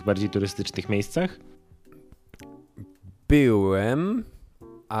jakichś takich bardziej turystycznych miejscach? Byłem,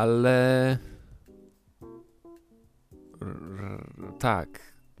 ale...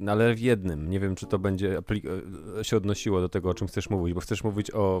 Tak, ale w jednym. Nie wiem, czy to będzie się odnosiło do tego, o czym chcesz mówić, bo chcesz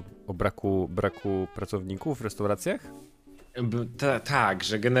mówić o braku pracowników w restauracjach? Tak,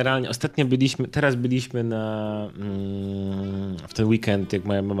 że generalnie teraz byliśmy w ten weekend, jak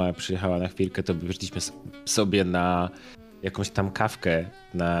moja mama przyjechała na chwilkę, to wyszliśmy sobie na jakąś tam kawkę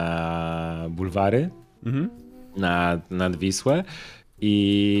na bulwary, nad Wisłę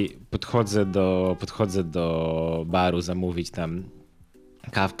i podchodzę do baru zamówić tam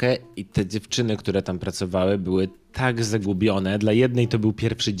kawkę i te dziewczyny, które tam pracowały, były tak zagubione. Dla jednej to był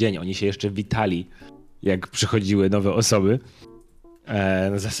pierwszy dzień, oni się jeszcze witali, jak przychodziły nowe osoby.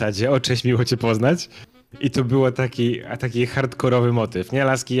 Na zasadzie, o cześć, miło cię poznać. I to było taki hardkorowy motyw, nie?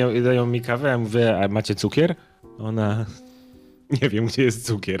 Laski dają mi kawę, ja mówię, a macie cukier? Ona, nie wiem, gdzie jest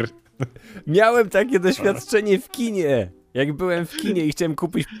cukier. Miałem takie doświadczenie w kinie. Jak byłem w kinie i chciałem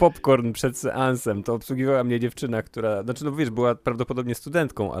kupić popcorn przed seansem, to obsługiwała mnie dziewczyna, która, znaczy no wiesz, była prawdopodobnie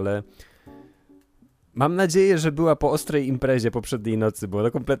studentką, ale mam nadzieję, że była po ostrej imprezie poprzedniej nocy, bo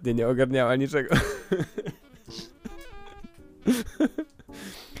ona kompletnie nie ogarniała niczego.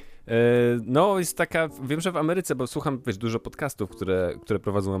 No, jest taka, wiem, że w Ameryce, bo słucham, wiesz, dużo podcastów, które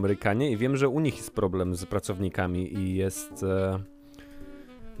prowadzą Amerykanie i wiem, że u nich jest problem z pracownikami i jest...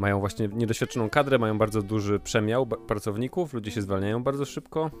 Mają właśnie niedoświadczoną kadrę, mają bardzo duży przemiał pracowników, ludzie się zwalniają bardzo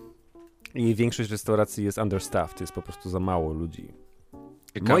szybko i większość restauracji jest understaffed, jest po prostu za mało ludzi.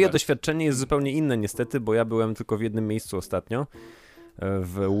 Ciekawe. Moje doświadczenie jest zupełnie inne niestety, bo ja byłem tylko w jednym miejscu ostatnio,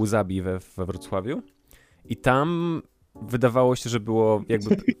 w Łuzabi we Wrocławiu i tam wydawało się, że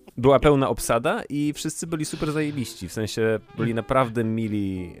była pełna obsada i wszyscy byli super zajebiści, w sensie byli naprawdę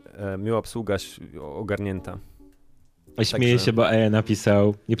miła obsługa ogarnięta. Śmieję się, bo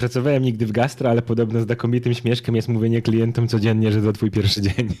napisał, nie pracowałem nigdy w gastro, ale podobno znakomitym śmieszkiem jest mówienie klientom codziennie, że to twój pierwszy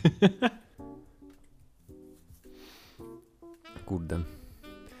dzień. Kurde.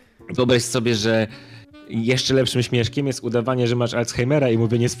 Wyobraź sobie, że jeszcze lepszym śmieszkiem jest udawanie, że masz Alzheimera i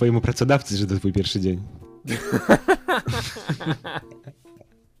mówienie swojemu pracodawcy, że to twój pierwszy dzień.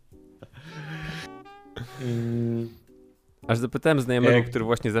 Aż zapytałem znajomego, który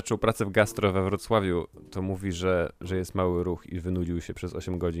właśnie zaczął pracę w gastro we Wrocławiu, to mówi, że jest mały ruch i wynudził się przez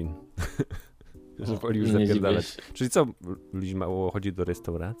 8 godzin. Że woli już zapierdalać. Czyli co, ludzi mało chodzi do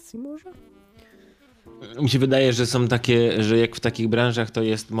restauracji może? Mi się wydaje, że są takie, że jak w takich branżach to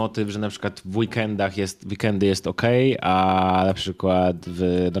jest motyw, że na przykład w weekendy jest okej, a na przykład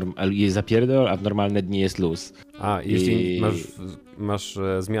jest zapierdol, a w normalne dni jest luz. A, jeśli masz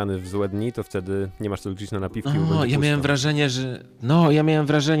zmiany w złe dni, to wtedy nie masz co liczyć na napiwki. Ja miałem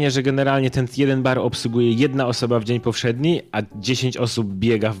wrażenie, że generalnie ten jeden bar obsługuje jedna osoba w dzień powszedni, a 10 osób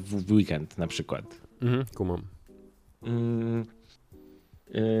biega w weekend na przykład. Kumam.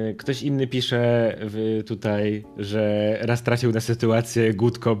 Ktoś inny pisze tutaj, że raz trafił na sytuację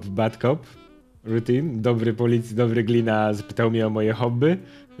good cop, bad cop routine. Dobry policji, dobry glina zapytał mnie o moje hobby.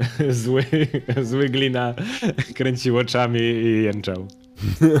 Zły glina kręcił oczami i jęczał.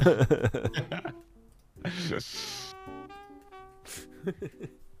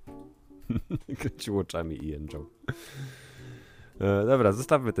 Kręcił oczami i jęczał. Dobra,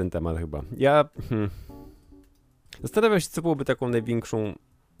 zostawmy ten temat chyba. Zastanawiam się, co byłoby taką największą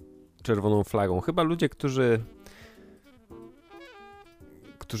czerwoną flagą. Chyba ludzie, którzy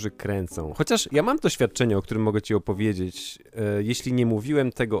kręcą. Chociaż ja mam doświadczenie, o którym mogę ci opowiedzieć, jeśli nie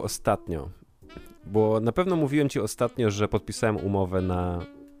mówiłem tego ostatnio. Bo na pewno mówiłem ci ostatnio, że podpisałem umowę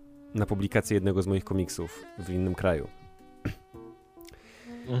na publikację jednego z moich komiksów w innym kraju.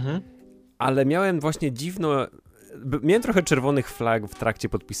 Ale miałem właśnie miałem trochę czerwonych flag w trakcie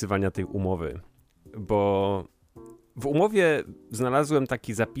podpisywania tej umowy. Bo w umowie znalazłem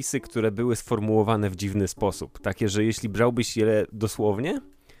takie zapisy, które były sformułowane w dziwny sposób. Takie, że jeśli brałbyś je dosłownie,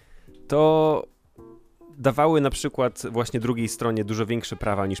 to dawały na przykład właśnie drugiej stronie dużo większe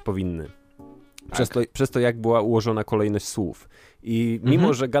prawa niż powinny. Przez to, jak była ułożona kolejność słów. I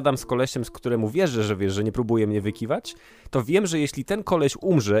mimo, że gadam z kolesiem, z któremu wierzę, że nie próbuje mnie wykiwać, to wiem, że jeśli ten koleś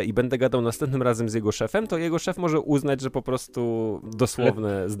umrze i będę gadał następnym razem z jego szefem, to jego szef może uznać, że po prostu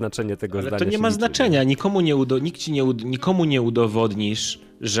dosłowne znaczenie tego zdania. Ale to nie ma znaczenia. Nikomu nie udowodnisz,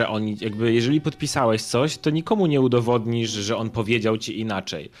 że on, jakby jeżeli podpisałeś coś, to nikomu nie udowodnisz, że on powiedział ci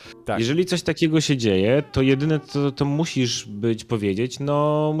inaczej. Tak. Jeżeli coś takiego się dzieje, to jedyne to musisz powiedzieć,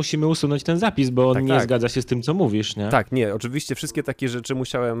 no musimy usunąć ten zapis, bo on nie zgadza się z tym, co mówisz, nie? Tak, nie, oczywiście wszystkie takie rzeczy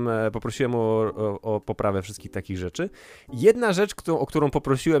poprosiłem o poprawę wszystkich takich rzeczy. Jedna rzecz, o którą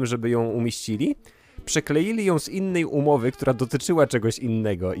poprosiłem, żeby ją umieścili, przekleili ją z innej umowy, która dotyczyła czegoś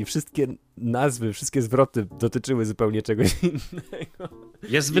innego i wszystkie nazwy, wszystkie zwroty dotyczyły zupełnie czegoś innego.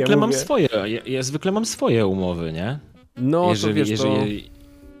 Ja zwykle mam swoje umowy, nie? No, to wiesz,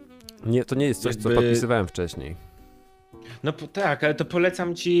 to nie jest coś, co podpisywałem wcześniej. No tak, ale to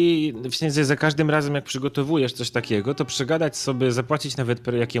polecam ci, w sensie za każdym razem jak przygotowujesz coś takiego, to przegadać sobie, zapłacić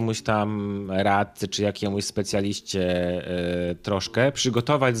nawet jakiemuś tam radcy czy jakiemuś specjaliście troszkę,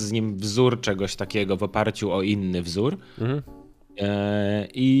 przygotować z nim wzór czegoś takiego w oparciu o inny wzór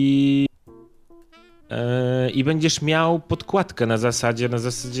i będziesz miał podkładkę na zasadzie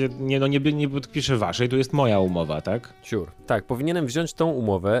nie podpiszę waszej, to jest moja umowa, tak? Sure. Tak, powinienem wziąć tą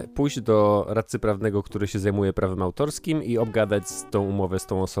umowę, pójść do radcy prawnego, który się zajmuje prawem autorskim i obgadać tą umowę z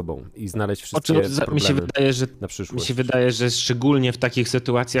tą osobą i znaleźć wszystkie problemy na przyszłość. Mi się wydaje, że szczególnie w takich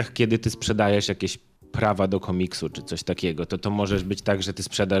sytuacjach, kiedy ty sprzedajesz jakieś prawa do komiksu czy coś takiego, to możesz być tak, że ty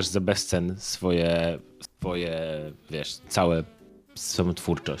sprzedasz za bezcen swoje wiesz, swoją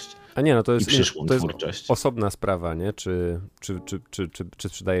twórczość. A nie, no to jest twórczość. Osobna sprawa, nie? Czy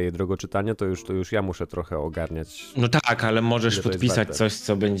sprzedaję je drogo czytania, to już ja muszę trochę ogarniać. No tak, ale możesz podpisać coś,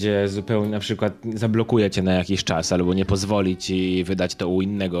 co będzie zupełnie, na przykład zablokuje cię na jakiś czas, albo nie pozwoli ci wydać to u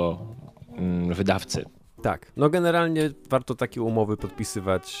innego wydawcy. Tak, no generalnie warto takie umowy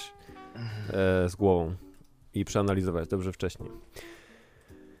podpisywać z głową i przeanalizować dobrze wcześniej.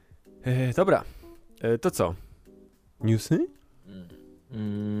 Dobra, to co? Newsy?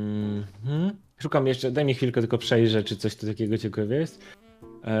 Szukam jeszcze, daj mi chwilkę, tylko przejrzę, czy coś tu takiego ciekawego jest.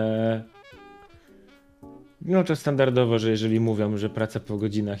 No to standardowo, że jeżeli mówią, że praca po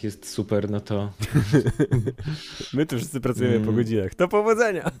godzinach jest super, no to... My tu wszyscy pracujemy po godzinach. To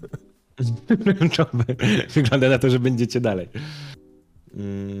powodzenia! Wygląda na to, że będziecie dalej.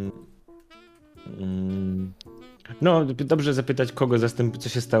 No, dobrze zapytać, co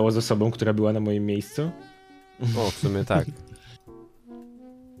się stało z osobą, która była na moim miejscu. O, w sumie tak.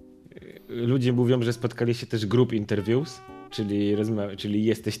 Ludzie mówią, że spotkali się też group interviews, czyli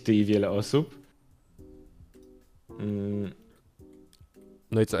jesteś ty i wiele osób.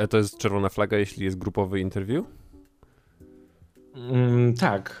 No i co, to jest czerwona flaga, jeśli jest grupowy interview?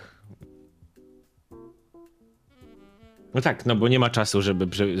 Tak. No tak, no bo nie ma czasu,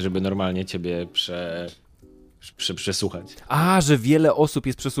 żeby normalnie ciebie przesłuchać. A, że wiele osób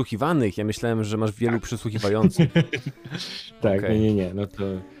jest przesłuchiwanych. Ja myślałem, że masz wielu przesłuchiwających. Tak, okay. Nie, no to...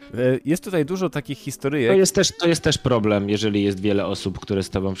 Jest tutaj dużo takich historyjek. To jest też problem, jeżeli jest wiele osób, które z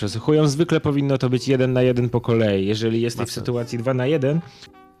tobą przesłuchują. Zwykle powinno to być 1 na 1 po kolei. Jeżeli jesteś w sytuacji 2 na 1,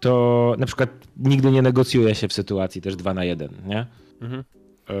 to na przykład nigdy nie negocjuje się w sytuacji też 2 na 1, nie? Mhm.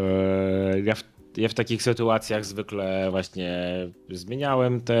 Ja w takich sytuacjach zwykle właśnie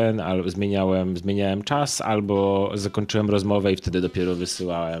zmieniałem czas, albo zakończyłem rozmowę i wtedy dopiero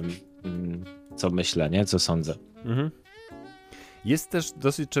wysyłałem co myślę, nie? Co sądzę. Mhm. Jest też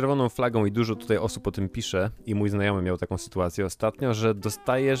dosyć czerwoną flagą i dużo tutaj osób o tym pisze i mój znajomy miał taką sytuację ostatnio, że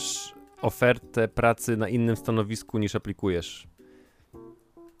dostajesz ofertę pracy na innym stanowisku niż aplikujesz.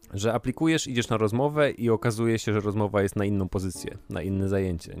 Że aplikujesz, idziesz na rozmowę i okazuje się, że rozmowa jest na inną pozycję, na inne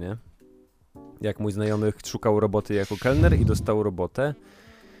zajęcie, nie? Jak mój znajomy szukał roboty jako kelner i dostał robotę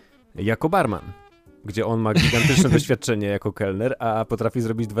jako barman, gdzie on ma gigantyczne doświadczenie jako kelner, a potrafi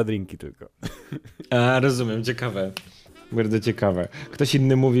zrobić 2 drinki tylko. A, rozumiem, ciekawe. Bardzo ciekawe. Ktoś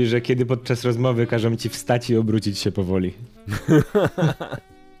inny mówi, że kiedy podczas rozmowy każą ci wstać i obrócić się powoli.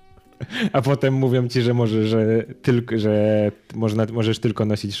 A potem mówią ci, że możesz tylko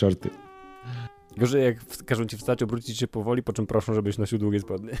nosić shorty. Gorzej jak każą ci wstać, obrócić się powoli, po czym proszą, żebyś nosił długie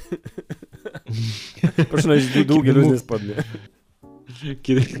spodnie. Proszę nosić długie, luźne spodnie.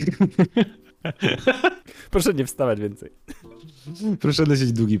 Proszę nie wstawać więcej. Proszę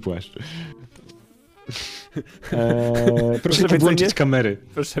nosić długi płaszcz. Proszę włączyć kamery.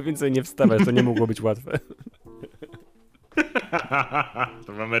 Proszę więcej nie wstawać, to nie mogło być łatwe.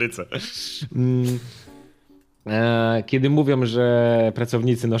 To w Ameryce. Kiedy mówią, że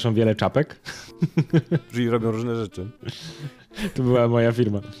pracownicy noszą wiele czapek. Czyli robią różne rzeczy. To była moja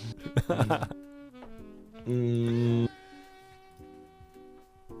firma.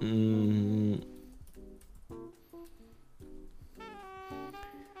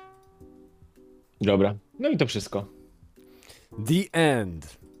 Dobra, no i to wszystko. The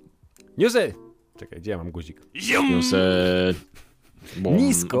end. Newsy! Czekaj, gdzie ja mam guzik? Newsy.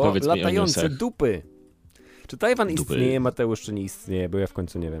 Nisko latające dupy. Czy Tajwan istnieje, Mateusz, czy nie istnieje? Bo ja w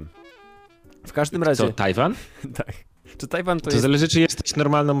końcu nie wiem. W każdym razie... Co, Tajwan? Tak. Czy Tajwan to jest... To zależy, czy jesteś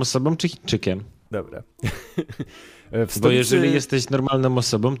normalną osobą, czy Chińczykiem. Dobra. Bo jeżeli jesteś normalną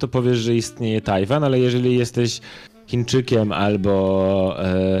osobą, to powiesz, że istnieje Tajwan, ale jeżeli jesteś Chińczykiem albo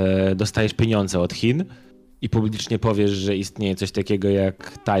dostajesz pieniądze od Chin i publicznie powiesz, że istnieje coś takiego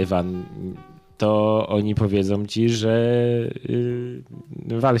jak Tajwan, to oni powiedzą ci, że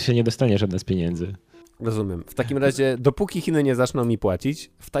wal się, nie dostaniesz od nas pieniędzy. Rozumiem. W takim razie, dopóki Chiny nie zaczną mi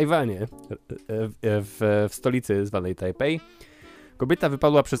płacić, w Tajwanie, w stolicy zwanej Tajpej, kobieta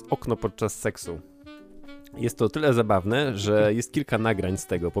wypadła przez okno podczas seksu. Jest to tyle zabawne, że jest kilka nagrań z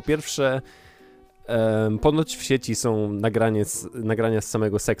tego. Po pierwsze, ponoć w sieci są nagrania z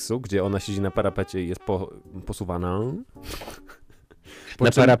samego seksu, gdzie ona siedzi na parapecie i jest posuwana.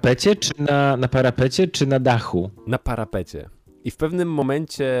 Na parapecie czy na dachu? Na parapecie. I w pewnym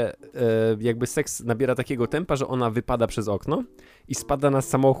momencie jakby seks nabiera takiego tempa, że ona wypada przez okno i spada na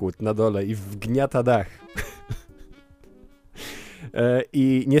samochód na dole i wgniata dach.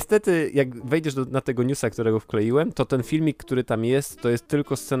 I niestety, jak wejdziesz na tego newsa, którego wkleiłem, to ten filmik, który tam jest, to jest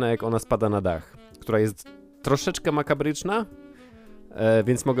tylko scena, jak ona spada na dach, która jest troszeczkę makabryczna,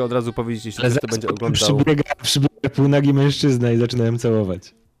 więc mogę od razu powiedzieć, jeśli ktoś to będzie oglądał. Przybiega półnagi mężczyzna i zaczynają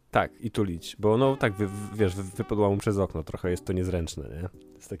całować. Tak, i tulić, bo no tak, wiesz, wypadła mu przez okno, trochę jest to niezręczne, nie?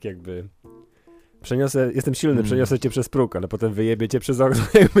 Jest tak jakby... Jestem silny, przeniosę cię przez próg, ale potem wyjebię cię przez okno,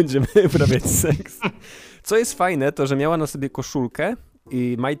 jak będziemy uprawiać seks. Co jest fajne, to że miała na sobie koszulkę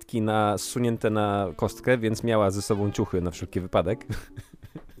i majtki zsunięte na kostkę, więc miała ze sobą ciuchy na wszelki wypadek.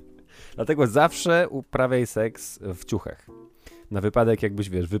 Dlatego zawsze uprawiaj seks w ciuchach. Na wypadek, jakbyś,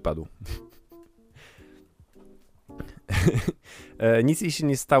 wiesz, wypadł. Nic jej się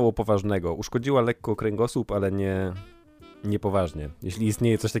nie stało poważnego. Uszkodziła lekko kręgosłup, ale nie poważnie. Jeśli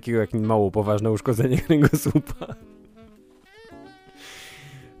istnieje coś takiego jak mało poważne uszkodzenie kręgosłupa.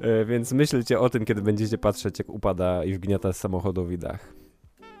 Więc myślcie o tym, kiedy będziecie patrzeć, jak upada i wgniata samochodowi dach.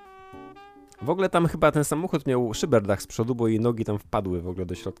 W ogóle tam chyba ten samochód miał szyberdach z przodu, bo jej nogi tam wpadły w ogóle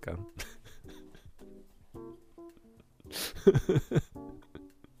do środka.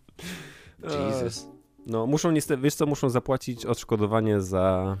 Jesus. No, muszą niestety, wiesz co, muszą zapłacić odszkodowanie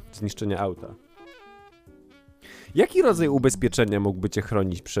za zniszczenie auta. Jaki rodzaj ubezpieczenia mógłby cię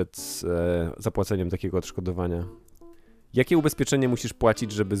chronić przed zapłaceniem takiego odszkodowania? Jakie ubezpieczenie musisz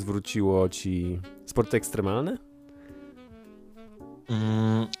płacić, żeby zwróciło ci sporty ekstremalne?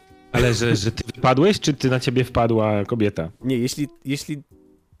 Ale że ty wypadłeś, czy ty na ciebie wpadła kobieta? Nie, jeśli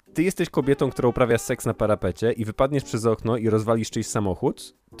ty jesteś kobietą, która uprawia seks na parapecie i wypadniesz przez okno i rozwalisz czyjś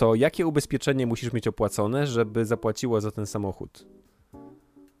samochód, to jakie ubezpieczenie musisz mieć opłacone, żeby zapłaciło za ten samochód?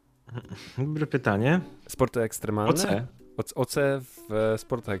 Dobre pytanie. Sporty ekstremalne? OC? OC w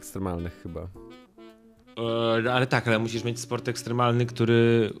sportach ekstremalnych chyba. Ale musisz mieć sport ekstremalny,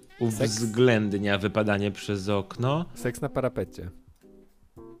 który uwzględnia wypadanie przez okno. Seks na parapecie.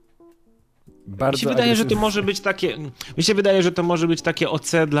 Mi się wydaje, że to może być takie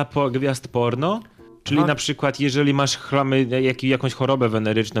OC dla gwiazd porno. Czyli na przykład, jeżeli masz jakąś chorobę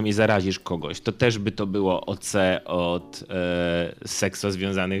weneryczną i zarazisz kogoś, to też by to było OC od seksu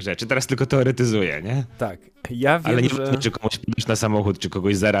związanych rzeczy. Teraz tylko teoretyzuję, nie? Tak. Ja wiem, ale nie wiem, czy komuś pójdziesz na samochód, czy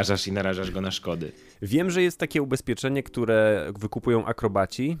kogoś zarażasz i narażasz go na szkody. Wiem, że jest takie ubezpieczenie, które wykupują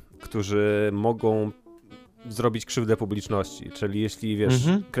akrobaci, którzy mogą zrobić krzywdę publiczności. Czyli jeśli, wiesz,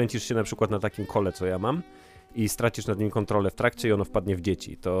 kręcisz się na przykład na takim kole, co ja mam, i stracisz nad nim kontrolę w trakcie i ono wpadnie w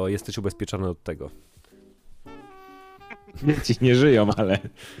dzieci, to jesteś ubezpieczony od tego. Dzieci nie żyją, ale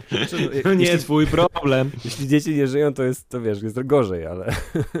to nie jest twój problem. Jeśli dzieci nie żyją, to wiesz, jest gorzej, ale...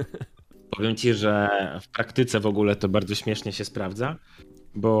 Powiem ci, że w praktyce w ogóle to bardzo śmiesznie się sprawdza,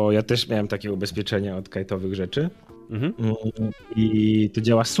 bo ja też miałem takie ubezpieczenie od kajtowych rzeczy i to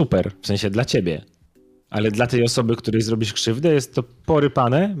działa super, w sensie dla ciebie. Ale dla tej osoby, której zrobisz krzywdę, jest to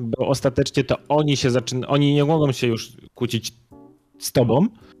porypane, bo ostatecznie to oni nie mogą się już kłócić z tobą.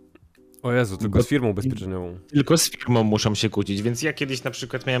 O Jezu, tylko z firmą ubezpieczeniową. Tylko z firmą muszą się kłócić, więc ja kiedyś na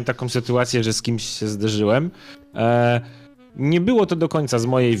przykład miałem taką sytuację, że z kimś się zderzyłem. Nie było to do końca z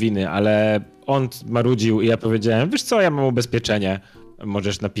mojej winy, ale on marudził i ja powiedziałem, wiesz co, ja mam ubezpieczenie,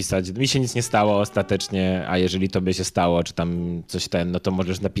 możesz napisać. Mi się nic nie stało ostatecznie, a jeżeli tobie się stało, czy tam coś no to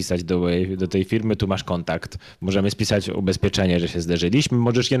możesz napisać do tej firmy, tu masz kontakt. Możemy spisać ubezpieczenie, że się zderzyliśmy.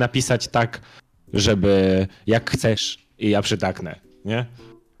 Możesz je napisać tak, żeby jak chcesz i ja przytaknę, nie?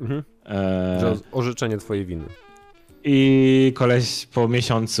 Orzeczenie twojej winy. I koleś po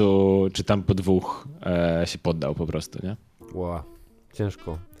miesiącu, czy tam po 2 się poddał po prostu, nie? Wow,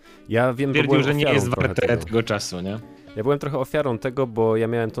 ciężko. Ja wiem, twierdził, że nie jest warte tego czasu, nie? Ja byłem trochę ofiarą tego, bo ja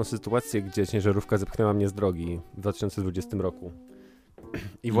miałem tą sytuację, gdzie ciężarówka zepchnęła mnie z drogi w 2020 roku.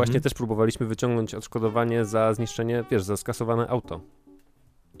 I właśnie też próbowaliśmy wyciągnąć odszkodowanie za zniszczenie, wiesz, za skasowane auto.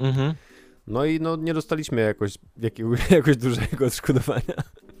 No i nie dostaliśmy jakoś dużego odszkodowania.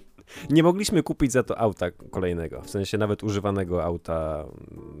 Nie mogliśmy kupić za to auta kolejnego, w sensie nawet używanego auta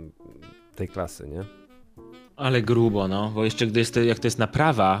tej klasy, nie? Ale grubo, no, bo jeszcze jak to jest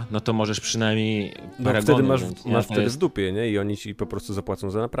naprawa, no to możesz przynajmniej paragony. Wtedy masz wtedy w dupie, nie? I oni ci po prostu zapłacą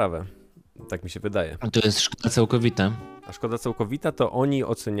za naprawę. Tak mi się wydaje. To jest szkoda całkowita. A szkoda całkowita to oni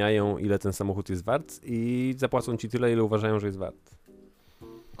oceniają, ile ten samochód jest wart i zapłacą ci tyle, ile uważają, że jest wart.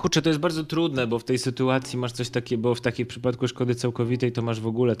 Kurczę, to jest bardzo trudne, bo w tej sytuacji masz coś takiego, bo w takim przypadku szkody całkowitej to masz w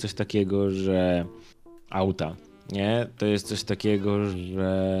ogóle coś takiego, że auta, nie? To jest coś takiego,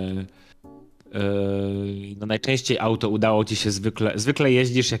 że no najczęściej auto udało ci się zwykle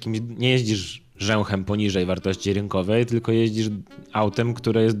jeździsz nie jeździsz rzęchem poniżej wartości rynkowej, tylko jeździsz autem,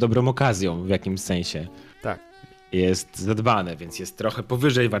 które jest dobrą okazją w jakimś sensie. Tak. Jest zadbane, więc jest trochę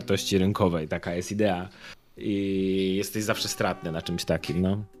powyżej wartości rynkowej, taka jest idea. I jesteś zawsze stratny na czymś takim,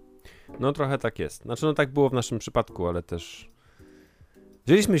 no. No trochę tak jest. Znaczy no tak było w naszym przypadku, ale też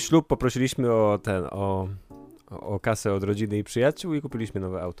wzięliśmy ślub, poprosiliśmy o kasę od rodziny i przyjaciół i kupiliśmy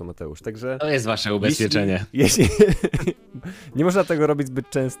nowe auto, Mateusz. Także To jest wasze ubezpieczenie. Jeśli nie można tego robić zbyt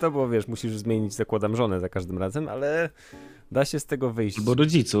często, bo wiesz, musisz zmienić, zakładam, żonę za każdym razem, ale da się z tego wyjść. Albo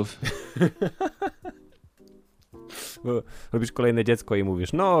rodziców. Bo robisz kolejne dziecko i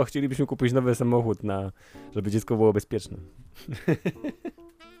mówisz, no, chcielibyśmy kupić nowy samochód, żeby dziecko było bezpieczne.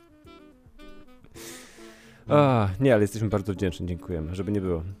 Nie, ale jesteśmy bardzo wdzięczni, dziękujemy, żeby nie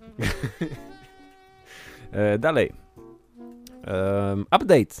było. Dalej.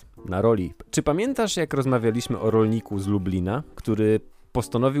 Update na roli. Czy pamiętasz, jak rozmawialiśmy o rolniku z Lublina, który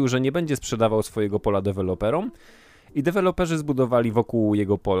postanowił, że nie będzie sprzedawał swojego pola deweloperom? I deweloperzy zbudowali wokół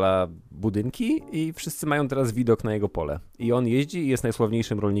jego pola budynki i wszyscy mają teraz widok na jego pole. I on jeździ i jest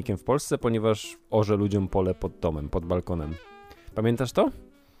najsławniejszym rolnikiem w Polsce, ponieważ orze ludziom pole pod domem, pod balkonem. Pamiętasz to?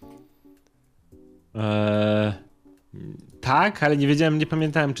 Tak, ale nie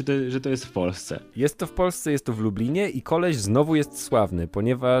pamiętałem, że to jest w Polsce. Jest to w Polsce, jest to w Lublinie i koleś znowu jest sławny,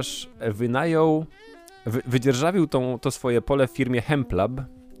 ponieważ wydzierżawił to swoje pole w firmie Hemplab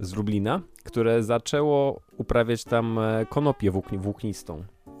z Lublina, które zaczęło uprawiać tam konopię włóknistą.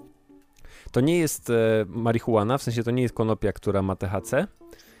 To nie jest marihuana, w sensie to nie jest konopia, która ma THC,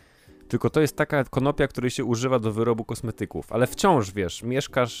 tylko to jest taka konopia, której się używa do wyrobu kosmetyków. Ale wciąż, wiesz,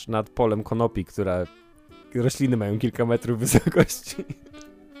 mieszkasz nad polem konopi, rośliny mają kilka metrów wysokości.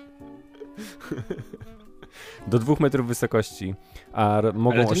 Do 2 metrów wysokości, a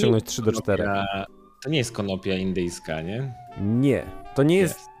mogą osiągnąć 3 do 4. To nie jest konopia indyjska, nie? Nie, to nie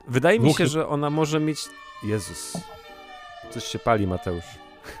jest. Wydaje mi się, że ona może mieć... Jezus. Coś się pali, Mateusz.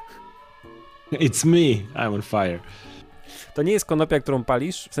 It's me, I'm on fire. To nie jest konopia, którą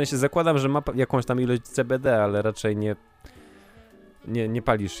palisz. W sensie zakładam, że ma jakąś tam ilość CBD, ale raczej nie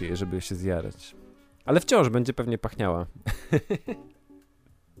palisz jej, żeby się zjarać. Ale wciąż będzie pewnie pachniała.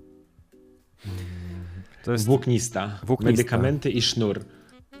 To jest włóknista. Medykamenty i sznur.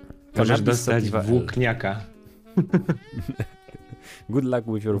 Możesz dostać włókniaka. Good luck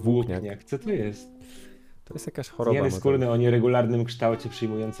with your włókniak. Co to jest? To jest jakaś choroba. Zmiany skórne o nieregularnym kształcie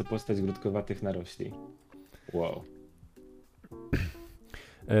przyjmujące postać grudkowatych narośli. Wow.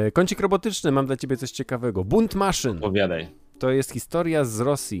 Kącik robotyczny, mam dla ciebie coś ciekawego. Bunt maszyn. Opowiadaj. To jest historia z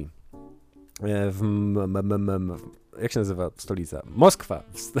Rosji. Jak się nazywa stolica? Moskwa.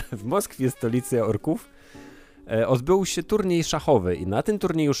 W Moskwie, stolicy orków, odbył się turniej szachowy i na tym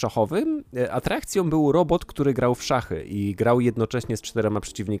turnieju szachowym atrakcją był robot, który grał w szachy i grał jednocześnie z 4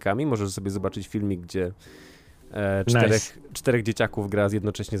 przeciwnikami. Możesz sobie zobaczyć filmik, gdzie czterech dzieciaków gra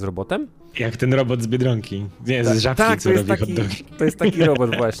jednocześnie z robotem. Jak ten robot z Biedronki. Nie, z Żabki, tak, co robi hot dogi. To jest taki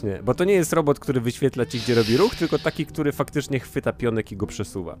robot właśnie, bo to nie jest robot, który wyświetla ci, gdzie robi ruch, tylko taki, który faktycznie chwyta pionek i go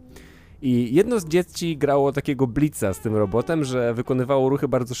przesuwa. I jedno z dzieci grało takiego blitza z tym robotem, że wykonywało ruchy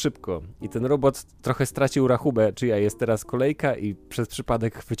bardzo szybko. I ten robot trochę stracił rachubę, czyja jest teraz kolejka i przez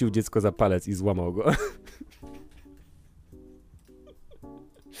przypadek chwycił dziecko za palec i złamał go.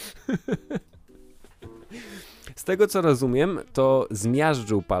 Z tego co rozumiem, to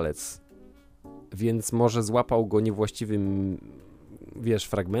zmiażdżył palec, więc może złapał go niewłaściwym,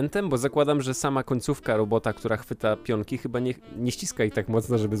 fragmentem, bo zakładam, że sama końcówka robota, która chwyta pionki, chyba nie ściska ich tak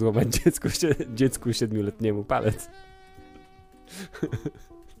mocno, żeby złamać dziecku 7-letniemu palec.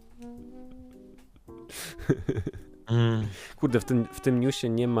 Kurde, w tym newsie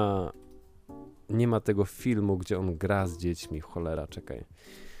nie ma tego filmu, gdzie on gra z dziećmi. Cholera, czekaj.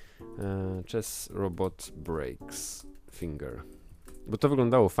 Chess Robot Breaks Finger. Bo to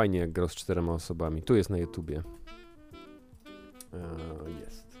wyglądało fajnie, jak grał z 4 osobami. Tu jest na YouTubie.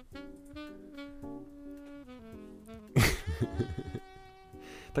 Jest.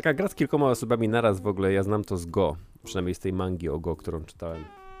 Taka gra z kilkoma osobami naraz w ogóle, ja znam to z Go. Przynajmniej z tej mangi o Go, którą czytałem.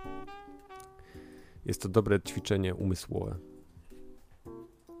 Jest to dobre ćwiczenie umysłowe.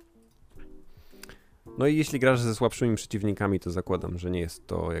 No i jeśli grasz ze słabszymi przeciwnikami, to zakładam, że nie jest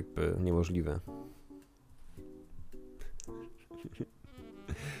to jakby niemożliwe.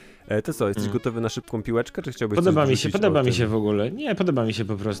 To co, jesteś gotowy na szybką piłeczkę, czy chciałbyś Podoba coś mi się w ogóle. Nie, podoba mi się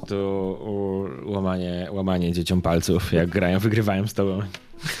po prostu łamanie dzieciom palców, jak wygrywają z tobą.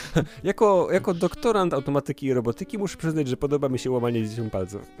 Jako doktorant automatyki i robotyki muszę przyznać, że podoba mi się łamanie dzieciom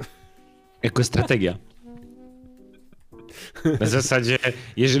palców. Jako strategia. Na zasadzie,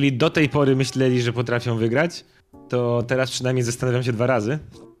 jeżeli do tej pory myśleli, że potrafią wygrać, to teraz przynajmniej zastanawiam się 2 razy.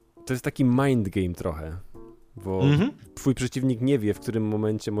 To jest taki mind game trochę, bo twój przeciwnik nie wie, w którym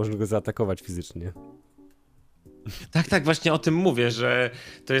momencie można go zaatakować fizycznie. Tak, właśnie o tym mówię, że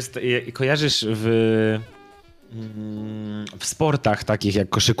to jest, kojarzysz w sportach takich jak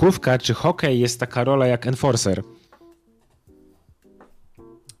koszykówka czy hokej jest taka rola jak enforcer.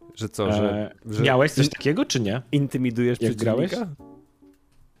 Że co, że miałeś coś takiego, czy nie? Intymidujesz jak przeciwnika? grałeś?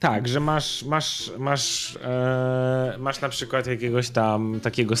 Tak, że masz na przykład jakiegoś tam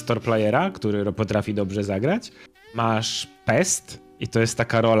takiego store playera, który potrafi dobrze zagrać. Masz pest i to jest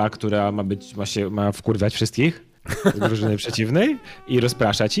taka rola, która ma wkurwiać wszystkich z drużyny przeciwnej i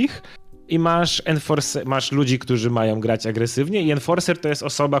rozpraszać ich. I masz ludzi, którzy mają grać agresywnie i enforcer to jest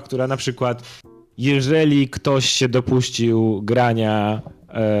osoba, która na przykład jeżeli ktoś się dopuścił grania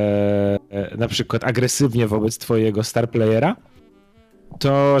na przykład agresywnie wobec twojego star playera,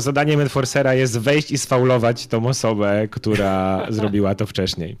 to zadaniem enforcera jest wejść i sfaulować tą osobę, która zrobiła to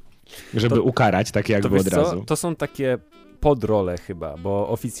wcześniej. Żeby ukarać, tak jakby od razu. To są takie podrole chyba, bo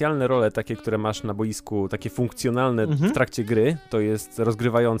oficjalne role takie, które masz na boisku, takie funkcjonalne w trakcie gry, to jest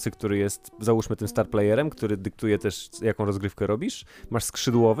rozgrywający, który jest, załóżmy, tym star playerem, który dyktuje też, jaką rozgrywkę robisz. Masz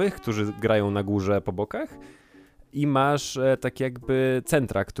skrzydłowych, którzy grają na górze, po bokach. I masz tak jakby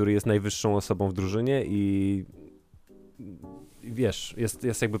centra, który jest najwyższą osobą w drużynie i wiesz,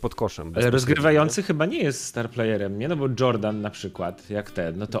 jest jakby pod koszem. Ale rozgrywający chyba nie jest star playerem, nie? No bo Jordan na przykład, jak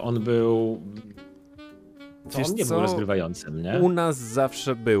ten, no to on był... To on nie był rozgrywającym, nie? U nas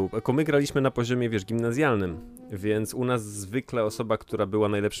zawsze był. Jako my graliśmy na poziomie, wiesz, gimnazjalnym, więc u nas zwykle osoba, która była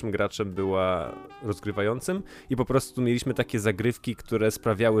najlepszym graczem, była rozgrywającym i po prostu mieliśmy takie zagrywki, które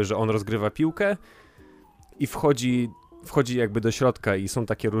sprawiały, że on rozgrywa piłkę i wchodzi jakby do środka i są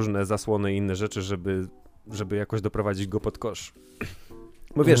takie różne zasłony i inne rzeczy, żeby jakoś doprowadzić go pod kosz.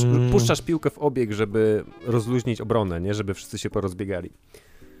 Bo wiesz, puszczasz piłkę w obieg, żeby rozluźnić obronę, nie? Żeby wszyscy się porozbiegali.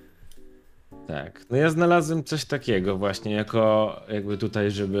 Tak, no ja znalazłem coś takiego właśnie jakby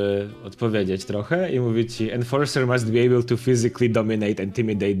tutaj, żeby odpowiedzieć trochę i mówić ci enforcer must be able to physically dominate and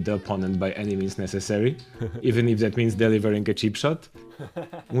intimidate the opponent by any means necessary, even if that means delivering a cheap shot.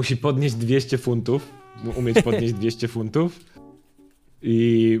 Musi podnieść 200 funtów, umieć podnieść 200 funtów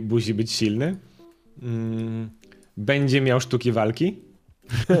i musi być silny. Będzie miał sztuki walki,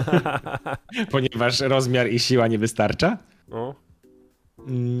 ponieważ rozmiar i siła nie wystarcza.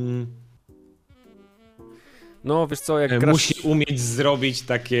 No, wiesz co, jak grasz... Musi umieć zrobić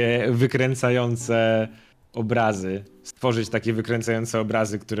takie wykręcające obrazy, stworzyć takie wykręcające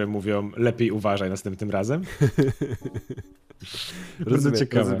obrazy, które mówią lepiej uważaj następnym razem.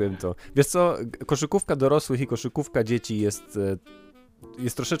 Rozumiem to. Wiesz co, koszykówka dorosłych i koszykówka dzieci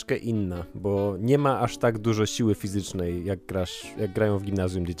jest troszeczkę inna, bo nie ma aż tak dużo siły fizycznej, jak grają w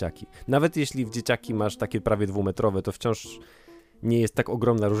gimnazjum dzieciaki. Nawet jeśli w dzieciaki masz takie prawie 2-metrowe, to wciąż nie jest tak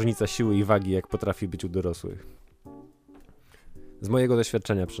ogromna różnica siły i wagi, jak potrafi być u dorosłych. Z mojego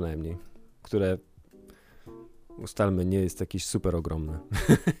doświadczenia przynajmniej, które, ustalmy, nie jest jakieś super ogromne.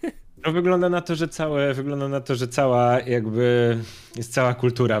 No wygląda na to, że cała jakby jest cała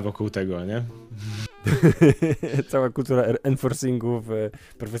kultura wokół tego, nie? Cała kultura enforcingu w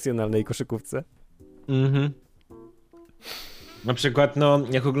profesjonalnej koszykówce. Na przykład, no,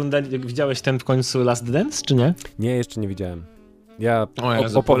 jak widziałeś ten w końcu Last Dance, czy nie? Nie, jeszcze nie widziałem. Ja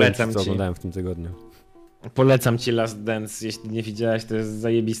polecam co ci. oglądałem w tym tygodniu. Polecam ci Last Dance, jeśli nie widziałeś, to jest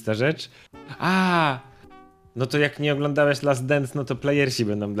zajebista rzecz. No to jak nie oglądałeś Last Dance, no to playersi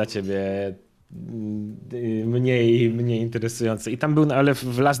będą dla ciebie mniej interesujące. I tam był, ale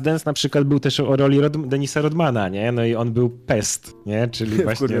w Last Dance na przykład był też o roli Denisa Rodmana, nie? No i on był pest, nie? Czyli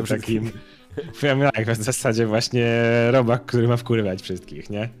właśnie takim... w zasadzie właśnie robak, który ma wkurwać wszystkich,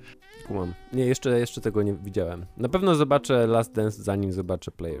 nie? Kumam. Nie, jeszcze tego nie widziałem. Na pewno zobaczę Last Dance, zanim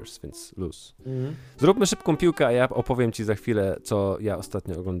zobaczę Players, więc luz. Zróbmy szybką piłkę, a ja opowiem ci za chwilę, co ja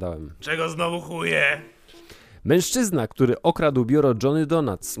ostatnio oglądałem. Czego znowu chuje? Mężczyzna, który okradł biuro Johnny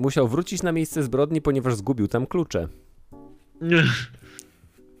Donuts, musiał wrócić na miejsce zbrodni, ponieważ zgubił tam klucze.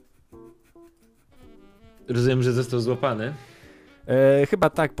 Rozumiem, że został złapany. Chyba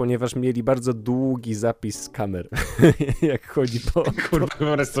tak, ponieważ mieli bardzo długi zapis z kamer, jak chodzi po... Kurwa,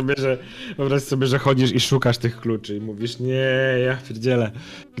 wyobraź sobie, że chodzisz i szukasz tych kluczy i mówisz, nie, ja pierdzielę,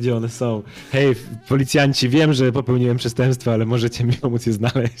 gdzie one są? Hej, policjanci, wiem, że popełniłem przestępstwo, ale możecie mi pomóc je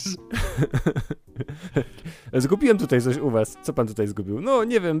znaleźć. Zgubiłem tutaj coś u was. Co pan tutaj zgubił? No,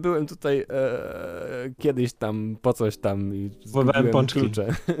 nie wiem, byłem tutaj kiedyś tam, po coś tam i zgubiłem pączki.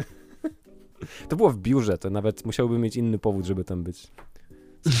 klucze. To było w biurze, to nawet musiałby mieć inny powód, żeby tam być.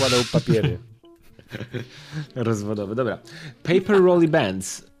 Składał papiery. Rozwodowy, dobra. Paper Rolly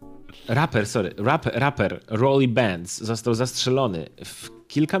Bands. Rapper Rolly Bands został zastrzelony w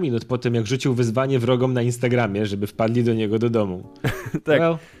kilka minut po tym, jak rzucił wyzwanie wrogom na Instagramie, żeby wpadli do niego do domu. Tak.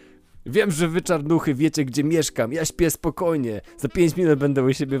 Well. Wiem, że wy czarnuchy wiecie, gdzie mieszkam. Ja śpię spokojnie. Za 5 minut będę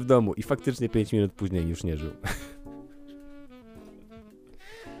u siebie w domu. I faktycznie 5 minut później już nie żył.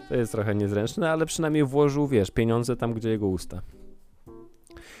 To jest trochę niezręczne, ale przynajmniej włożył, wiesz, pieniądze tam, gdzie jego usta.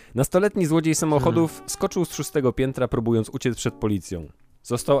 Nastoletni złodziej samochodów skoczył z 6. piętra, próbując uciec przed policją.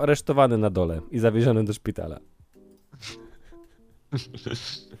 Został aresztowany na dole i zawieziony do szpitala.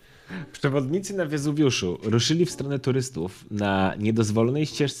 Przewodnicy na Wezuwiuszu ruszyli w stronę turystów na niedozwolonej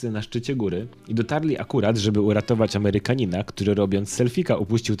ścieżce na szczycie góry i dotarli akurat, żeby uratować Amerykanina, który robiąc selfika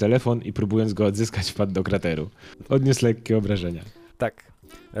upuścił telefon i próbując go odzyskać wpadł do krateru. Odniósł lekkie obrażenia. Tak.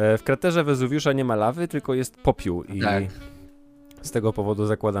 W kraterze Wezuwiusza nie ma lawy, tylko jest popiół i tak. Z tego powodu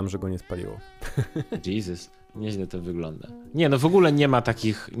zakładam, że go nie spaliło. Jesus, nieźle to wygląda. Nie, no w ogóle nie ma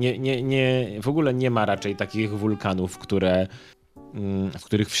takich, w ogóle nie ma raczej takich wulkanów, w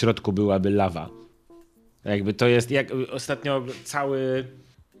których w środku byłaby lawa. Jakby to jest, jak ostatnio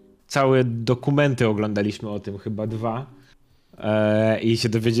całe dokumenty oglądaliśmy o tym, chyba 2 i się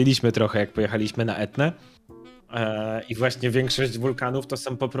dowiedzieliśmy trochę, jak pojechaliśmy na Etnę. I właśnie większość wulkanów to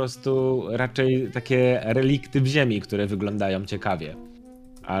są po prostu raczej takie relikty w ziemi, które wyglądają ciekawie.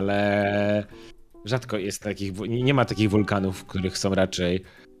 Ale rzadko jest nie ma takich wulkanów, w których są raczej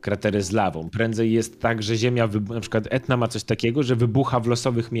kratery z lawą. Prędzej jest tak, że ziemia, na przykład Etna ma coś takiego, że wybucha w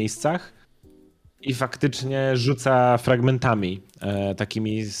losowych miejscach i faktycznie rzuca fragmentami,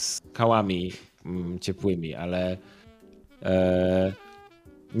 takimi skałami ciepłymi, ale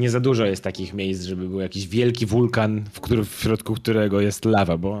nie za dużo jest takich miejsc, żeby był jakiś wielki wulkan, w środku którego jest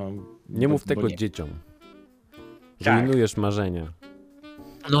lawa, bo... Nie mów tego dzieciom. Zrujnujesz marzenia.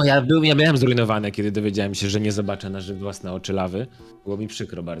 No ja byłem zrujnowany, kiedy dowiedziałem się, że nie zobaczę na własne oczy lawy. Było mi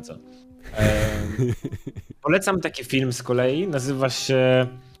przykro bardzo. Polecam taki film z kolei, nazywa się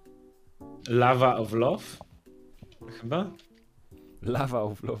Lava of Love. Chyba? Lava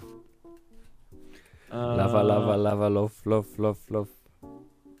of Love. Lava, love.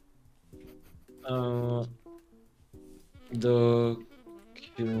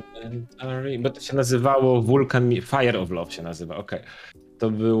 Documentary, bo to się nazywało Fire of Love się nazywa, okej.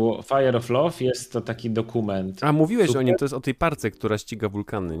 To było Fire of Love, jest to taki dokument. A mówiłeś o nim, to jest o tej parce, która ściga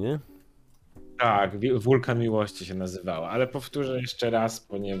wulkany, nie? Tak, Wulkan Miłości się nazywała, ale powtórzę jeszcze raz,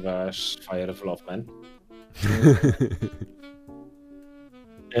 ponieważ Fire of Love, man.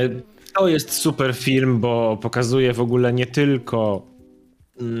 To jest super film, bo pokazuje w ogóle nie tylko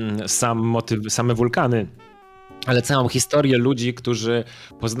same wulkany, ale całą historię ludzi, którzy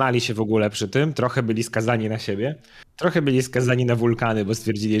poznali się w ogóle przy tym, trochę byli skazani na siebie, trochę byli skazani na wulkany, bo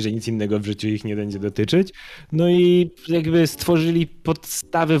stwierdzili, że nic innego w życiu ich nie będzie dotyczyć, no i jakby stworzyli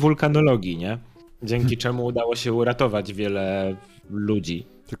podstawy wulkanologii, nie? Dzięki czemu udało się uratować wiele ludzi.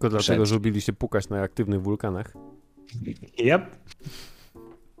 Tylko dlatego, że lubili się pukać na aktywnych wulkanach. Yep.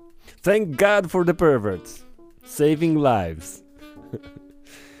 Thank God for the perverts. Saving lives.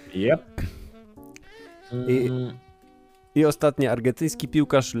 Yep. I ostatnie, argentyński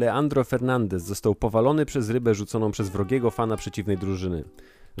piłkarz Leandro Fernandez został powalony przez rybę rzuconą przez wrogiego fana przeciwnej drużyny.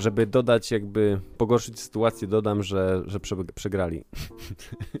 Żeby dodać, jakby pogorszyć sytuację, dodam, że przegrali.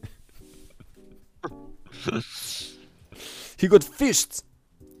 He got fished!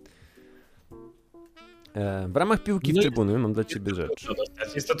 W ramach piłki w trybuny mam dla ciebie rzecz.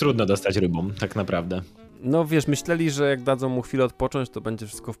 Jest to trudno dostać rybą, tak naprawdę. No wiesz, myśleli, że jak dadzą mu chwilę odpocząć, to będzie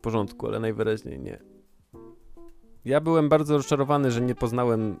wszystko w porządku, ale najwyraźniej nie. Ja byłem bardzo rozczarowany, że nie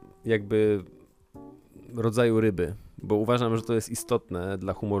poznałem jakby rodzaju ryby, bo uważam, że to jest istotne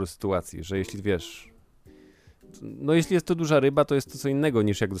dla humoru sytuacji, że jeśli wiesz, no jeśli jest to duża ryba, to jest to co innego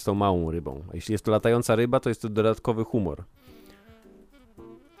niż jak dostał małą rybą, a jeśli jest to latająca ryba, to jest to dodatkowy humor.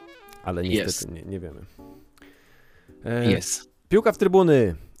 Ale niestety nie wiemy. Piłka w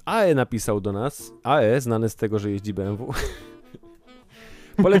trybuny. AE napisał do nas. AE znany z tego, że jeździ BMW.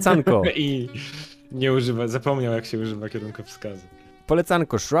 Polecanko. I zapomniał jak się używa kierunkowskazu.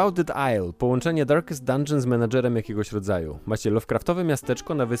 Polecanko, Shrouded Isle, połączenie Darkest Dungeon z menadżerem jakiegoś rodzaju. Macie Lovecraftowe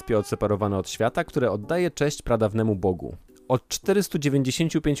miasteczko na wyspie odseparowane od świata, które oddaje cześć praдаwnemu Bogu. Od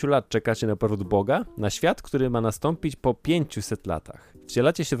 495 lat czekacie na powrót Boga, na świat, który ma nastąpić po 500 latach.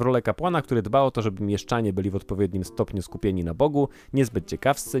 Wcielacie się w rolę kapłana, który dba o to, żeby mieszczanie byli w odpowiednim stopniu skupieni na Bogu, niezbyt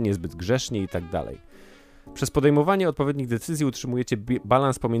ciekawscy, niezbyt grzeszni i tak dalej. Przez podejmowanie odpowiednich decyzji utrzymujecie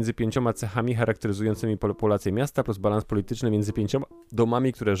balans pomiędzy 5 cechami charakteryzującymi populację miasta plus balans polityczny między 5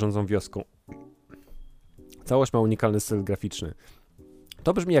 domami, które rządzą wioską. Całość ma unikalny styl graficzny.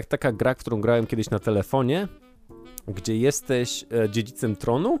 To brzmi jak taka gra, którą grałem kiedyś na telefonie, gdzie jesteś dziedzicem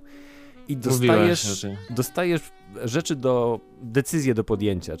tronu i dostajesz rzeczy decyzje do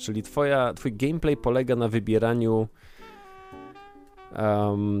podjęcia, czyli twój gameplay polega na wybieraniu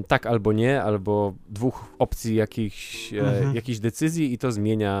tak albo nie, albo dwóch opcji jakichś decyzji i to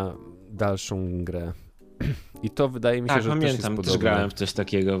zmienia dalszą grę. I to wydaje mi się, że pamiętam, też jest podobne. też grałem w coś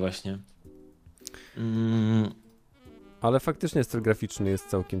takiego właśnie. Ale faktycznie styl graficzny jest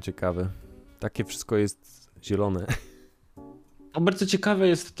całkiem ciekawy. Takie wszystko jest zielone. Bardzo ciekawe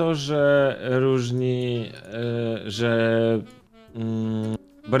jest to, że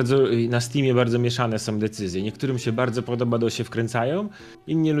bardzo na Steamie bardzo mieszane są decyzje. Niektórym się bardzo podoba, bo się wkręcają.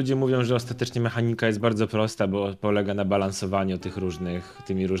 Inni ludzie mówią, że ostatecznie mechanika jest bardzo prosta, bo polega na balansowaniu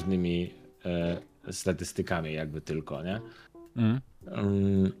tymi różnymi statystykami jakby tylko, nie?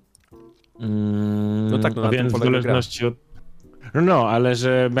 No tak, no na więc tym w zależności od... No, ale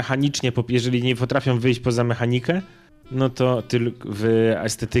że mechanicznie, jeżeli nie potrafią wyjść poza mechanikę, no to tylko w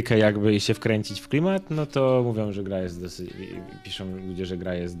estetykę jakby i się wkręcić w klimat, no to mówią, że gra jest dosyć, piszą ludzie, że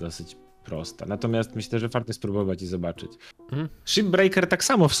gra jest dosyć prosta. Natomiast myślę, że warto spróbować i zobaczyć. Shipbreaker tak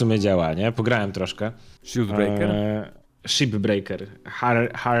samo w sumie działa, nie? Pograłem troszkę. Shipbreaker? Shipbreaker.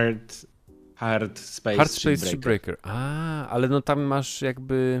 Hard Space Shipbreaker. Ale no tam masz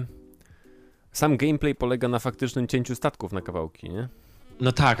jakby... Sam gameplay polega na faktycznym cięciu statków na kawałki, nie?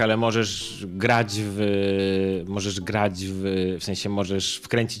 No tak, ale możesz w sensie możesz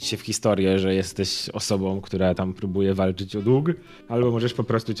wkręcić się w historię, że jesteś osobą, która tam próbuje walczyć o dług, albo możesz po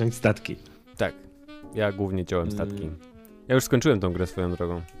prostu ciąć statki. Tak, ja głównie ciąłem statki. Ja już skończyłem tą grę swoją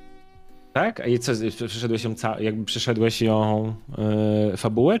drogą. Tak? A co, przeszedłeś ją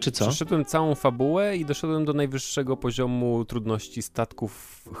fabułę, czy co? Przeszedłem całą fabułę i doszedłem do najwyższego poziomu trudności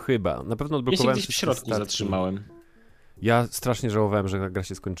statków chyba. Na pewno odblokowałem się gdzieś w środku statki. Zatrzymałem. Ja strasznie żałowałem, że ta gra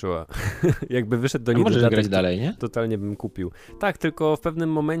się skończyła. Jakby wyszedł do niej możesz dodatek, grać dalej, nie? Totalnie bym kupił. Tak, tylko w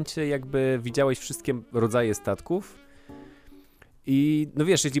pewnym momencie jakby widziałeś wszystkie rodzaje statków i no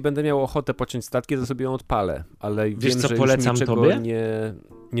wiesz, jeśli będę miał ochotę pociąć statki, to sobie ją odpalę, ale wiesz, wiem, co że polecam już niczego tobie?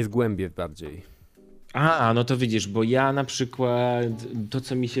 nie zgłębię bardziej. No to widzisz, bo ja na przykład to,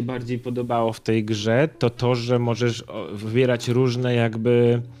 co mi się bardziej podobało w tej grze, to, że możesz wybierać różne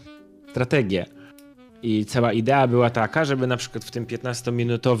jakby strategie. I cała idea była taka, żeby na przykład w tym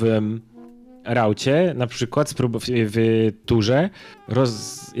 15-minutowym raucie, na przykład w turze,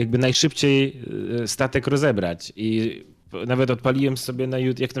 jakby najszybciej statek rozebrać. I nawet odpaliłem sobie na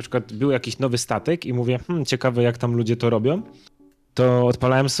YouTube, jak na przykład był jakiś nowy statek i mówię, ciekawe jak tam ludzie to robią, to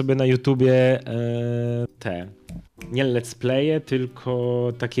odpalałem sobie na YouTubie nie let's playe, tylko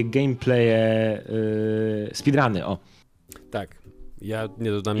takie gameplaye, speedruny, Tak,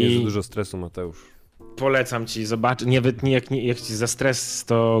 dla mnie jest za dużo stresu, Mateusz. Polecam ci zobaczyć, jak ci za stres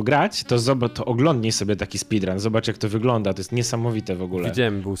to grać, to oglądnij sobie taki speedrun, zobacz jak to wygląda, to jest niesamowite w ogóle.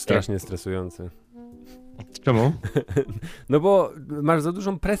 Widziałem, był strasznie stresujący. Czemu? No bo masz za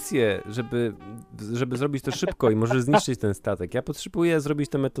dużą presję, żeby zrobić to szybko i możesz zniszczyć ten statek. Ja potrzebuję zrobić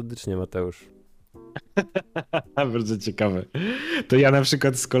to metodycznie, Mateusz. Bardzo ciekawe. To ja na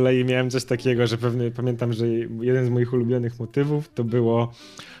przykład z kolei miałem coś takiego, że pamiętam, że jeden z moich ulubionych motywów to było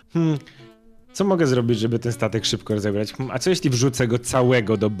co mogę zrobić, żeby ten statek szybko rozebrać? A co jeśli wrzucę go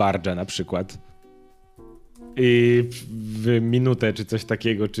całego do bardża na przykład? I w minutę czy coś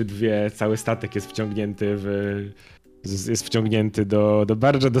takiego, czy dwie, cały statek jest wciągnięty do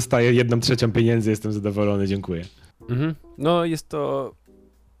bardża, dostaję 1/3 pieniędzy, jestem zadowolony, dziękuję. No jest to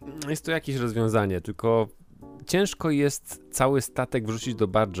jakieś rozwiązanie, tylko ciężko jest cały statek wrzucić do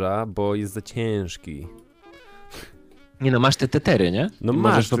bardża, bo jest za ciężki. Nie no, masz te tetery, nie? No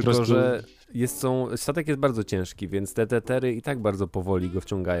masz, tylko że statek jest bardzo ciężki, więc te tetery i tak bardzo powoli go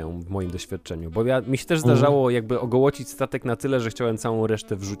wciągają w moim doświadczeniu, bo mi się też zdarzało jakby ogołocić statek na tyle, że chciałem całą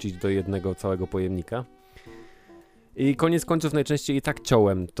resztę wrzucić do jednego całego pojemnika i koniec końców najczęściej i tak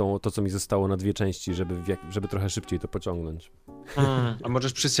ciąłem to co mi zostało na dwie części, żeby trochę szybciej to pociągnąć. A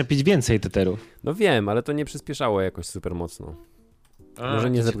możesz przyczepić więcej teterów? No wiem, ale to nie przyspieszało jakoś super mocno. Może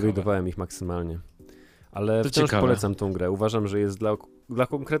nie zupgrade'owałem ich maksymalnie. Ale To wciąż ciekawe. polecam tą grę. Uważam, że jest dla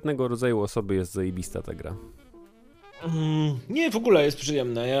konkretnego rodzaju osoby jest zajebista ta gra. Nie, w ogóle jest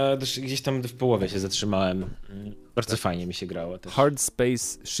przyjemna. Ja też gdzieś tam w połowie się zatrzymałem. Bardzo fajnie mi się grało też. Hard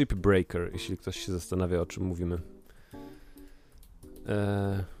Space Shipbreaker, jeśli ktoś się zastanawia, o czym mówimy.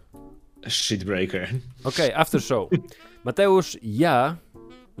 Shitbreaker. Okej, after show. Mateusz, ja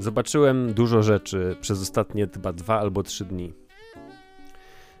zobaczyłem dużo rzeczy przez ostatnie chyba 2 albo 3 dni.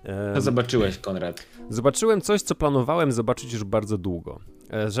 To zobaczyłeś, Konrad. Zobaczyłem coś, co planowałem zobaczyć już bardzo długo.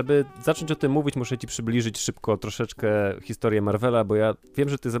 Żeby zacząć o tym mówić, muszę ci przybliżyć szybko troszeczkę historię Marvela, bo ja wiem,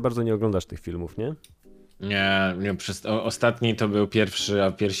 że ty za bardzo nie oglądasz tych filmów, nie? Nie, ostatni to był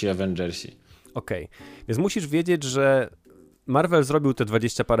pierwsi Avengersi. Okej, więc musisz wiedzieć, że Marvel zrobił te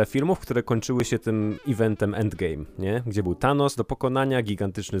 20 parę filmów, które kończyły się tym eventem Endgame, nie? Gdzie był Thanos do pokonania,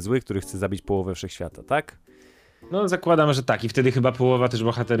 gigantyczny zły, który chce zabić połowę wszechświata, tak? No zakładam, że tak. I wtedy chyba połowa też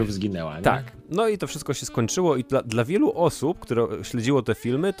bohaterów zginęła, nie? Tak. No i to wszystko się skończyło i dla wielu osób, które śledziło te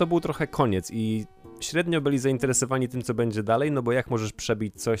filmy, to był trochę koniec i średnio byli zainteresowani tym, co będzie dalej, no bo jak możesz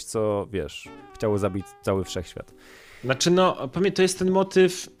przebić coś, co, wiesz, chciało zabić cały wszechświat. Znaczy, no, to jest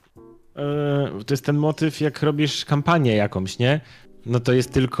ten motyw, jak robisz kampanię jakąś, nie? No to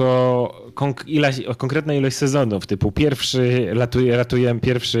jest tylko konkretna ilość sezonów, typu ratujemy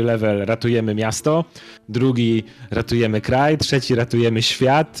pierwszy level, ratujemy miasto, drugi ratujemy kraj, trzeci ratujemy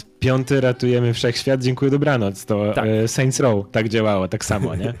świat, piąty ratujemy wszechświat, dziękuję, dobranoc. To Tak. Saints Row tak działało, tak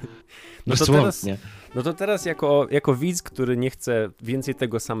samo, nie? No to teraz jako widz, który nie chce więcej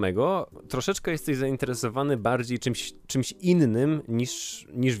tego samego, troszeczkę jesteś zainteresowany bardziej czymś innym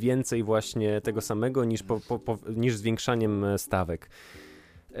niż więcej właśnie tego samego, niż zwiększaniem stawek.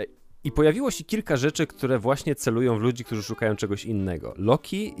 I pojawiło się kilka rzeczy, które właśnie celują w ludzi, którzy szukają czegoś innego.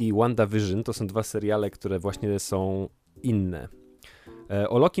 Loki i WandaVision to są 2 seriale, które właśnie są inne.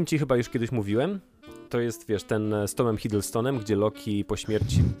 O Lokim ci chyba już kiedyś mówiłem. To jest, wiesz, ten z Tomem Hiddlestonem, gdzie Loki po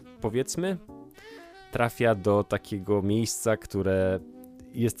śmierci, powiedzmy, trafia do takiego miejsca, które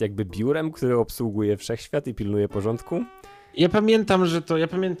jest jakby biurem, które obsługuje wszechświat i pilnuje porządku. Ja pamiętam,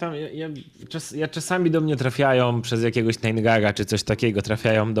 ja czasami do mnie trafiają przez jakiegoś Ninegaga czy coś takiego,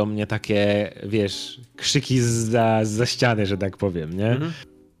 trafiają do mnie takie, wiesz, krzyki za ściany, że tak powiem, nie? Mhm.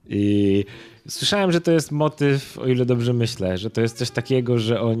 I słyszałem, że to jest motyw, o ile dobrze myślę, że to jest coś takiego,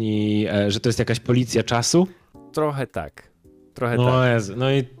 że to jest jakaś policja czasu. Trochę tak. Jezu,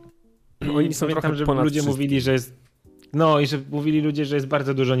 no i oni są pamiętam, trochę że ponad ludzie wszystkim. mówili, że jest i że mówili ludzie, że jest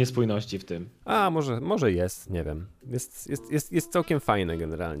bardzo dużo niespójności w tym. A, może jest, nie wiem. Jest całkiem fajne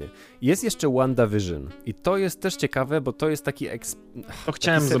generalnie. Jest jeszcze WandaVision i to jest też ciekawe, bo to jest taki to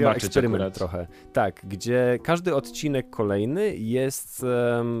chciałem zobaczyć eksperyment akurat. trochę. Tak, gdzie każdy odcinek kolejny jest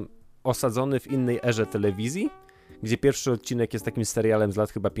osadzony w innej erze telewizji, gdzie pierwszy odcinek jest takim serialem z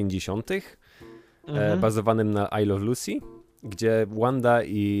lat chyba 50., bazowanym na I Love Lucy, gdzie Wanda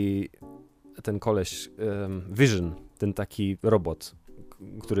i ten koleś Vision, ten taki robot,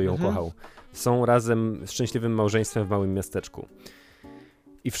 który ją kochał, są razem szczęśliwym małżeństwem w małym miasteczku.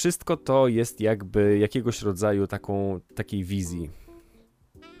 I wszystko to jest jakby jakiegoś rodzaju takiej wizji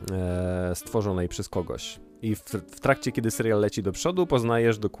stworzonej przez kogoś. I w trakcie, kiedy serial leci do przodu,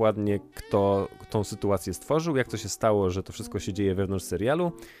 poznajesz dokładnie, kto tą sytuację stworzył, jak to się stało, że to wszystko się dzieje wewnątrz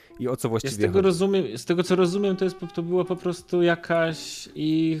serialu i o co właściwie chodzi. Z tego co rozumiem, to było po prostu jakiś,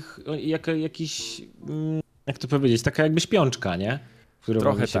 jak to powiedzieć, taka jakby śpiączka, nie?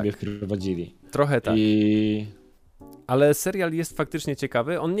 Którą oni siebie wprowadzili. Trochę tak. Ale serial jest faktycznie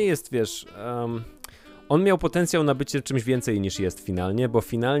ciekawy. On nie jest, wiesz... On miał potencjał na bycie czymś więcej niż jest finalnie, bo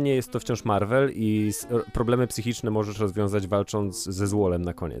finalnie jest to wciąż Marvel i problemy psychiczne możesz rozwiązać walcząc ze złolem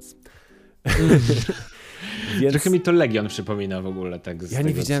na koniec. Więc... Trochę mi to Legion przypomina w ogóle. Tak ja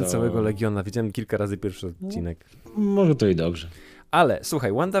nie widziałem całego Legiona, widziałem kilka razy pierwszy odcinek. Może to i dobrze. Ale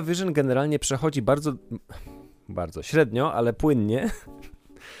słuchaj, WandaVision generalnie przechodzi bardzo średnio, ale płynnie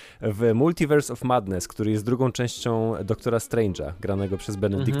w Multiverse of Madness, który jest drugą częścią Doktora Strange'a, granego przez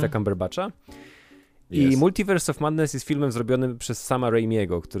Benedicta Cumberbatcha. I Multiverse of Madness jest filmem zrobionym przez Sama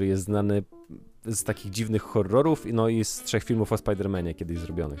Raimiego, który jest znany z takich dziwnych horrorów, no i z 3 filmów o Spider-Manie kiedyś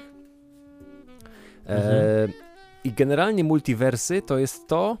zrobionych. I generalnie multiversy to jest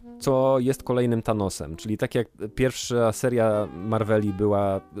to, co jest kolejnym Thanosem, czyli tak jak pierwsza seria Marveli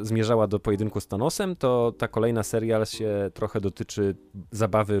zmierzała do pojedynku z Thanosem, to ta kolejna seria się trochę dotyczy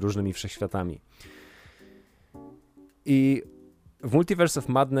zabawy różnymi wszechświatami. I w Multiverse of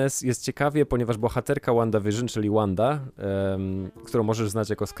Madness jest ciekawie, ponieważ bohaterka WandaVision, czyli Wanda, którą możesz znać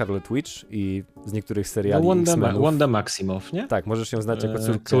jako Scarlet Witch i z niektórych seriali Wanda Maximoff, nie? Tak, możesz ją znać jako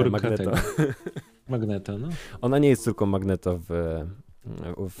córkę Magneto. Magneto, no. Ona nie jest córką Magneto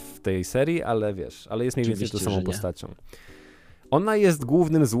w tej serii, ale wiesz, ale jest mniej więcej tą Oczywiście, samą że nie. postacią. Ona jest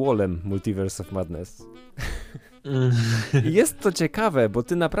głównym złolem Multiverse of Madness. I jest to ciekawe, bo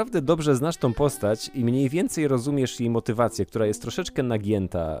ty naprawdę dobrze znasz tą postać i mniej więcej rozumiesz jej motywację, która jest troszeczkę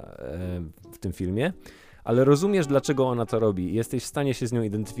nagięta w tym filmie, ale rozumiesz, dlaczego ona to robi. Jesteś w stanie się z nią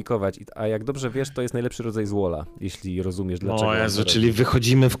identyfikować, a jak dobrze wiesz, to jest najlepszy rodzaj złola, jeśli rozumiesz, dlaczego O ona Jezu, to czyli robi.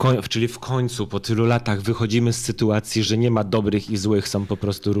 wychodzimy czyli w końcu, po tylu latach wychodzimy z sytuacji, że nie ma dobrych i złych, są po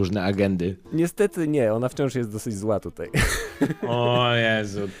prostu różne agendy. Niestety nie, ona wciąż jest dosyć zła tutaj. O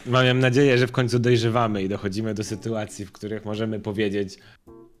Jezu, mam nadzieję, że w końcu dojrzewamy i dochodzimy do sytuacji, w których możemy powiedzieć,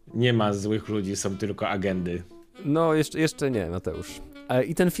 nie ma złych ludzi, są tylko agendy. No, jeszcze nie, Mateusz.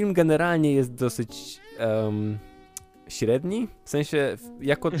 I ten film generalnie jest dosyć średni, w sensie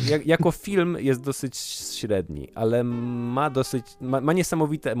jako film jest dosyć średni, ale ma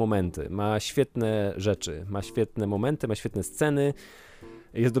niesamowite momenty, ma świetne rzeczy, ma świetne momenty, ma świetne sceny,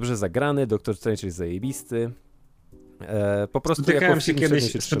 jest dobrze zagrany, Doktor Strange jest zajebisty. Po prostu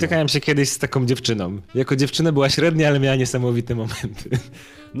Spotykałem się kiedyś z taką dziewczyną. Jako dziewczyna była średnia, ale miała niesamowite momenty.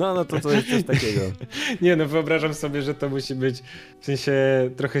 No to jest coś takiego. Nie no, wyobrażam sobie, że to musi być, w sensie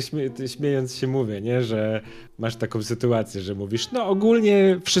trochę śmiejąc się mówię, nie, że masz taką sytuację, że mówisz, no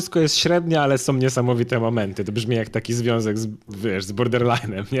ogólnie wszystko jest średnie, ale są niesamowite momenty. To brzmi jak taki związek z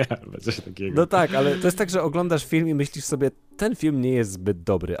borderline'em, nie? Albo coś takiego. No tak, ale to jest tak, że oglądasz film i myślisz sobie, ten film nie jest zbyt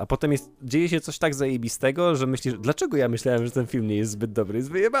dobry, a potem dzieje się coś tak zajebistego, że myślisz, dlaczego ja myślałem, że ten film nie jest zbyt dobry,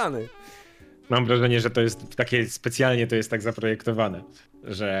 jest wyjebany. Mam wrażenie, że to jest takie, specjalnie to jest tak zaprojektowane,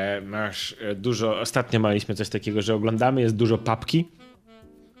 że masz dużo, ostatnio mieliśmy coś takiego, że oglądamy, jest dużo papki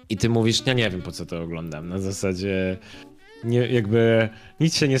i ty mówisz, ja nie wiem po co to oglądam, na zasadzie jakby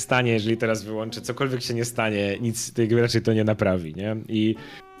nic się nie stanie, jeżeli teraz wyłączę, cokolwiek się nie stanie, nic jakby raczej to nie naprawi, nie? I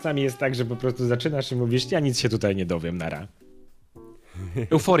czasami jest tak, że po prostu zaczynasz i mówisz, ja nic się tutaj nie dowiem, nara.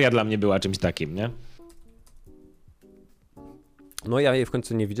 Euforia dla mnie była czymś takim, nie? No ja jej w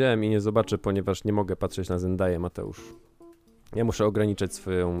końcu nie widziałem i nie zobaczę, ponieważ nie mogę patrzeć na Zendaya, Mateusz. Ja muszę ograniczać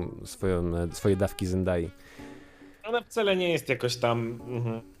swoje dawki Zendai. Ona wcale nie jest jakoś tam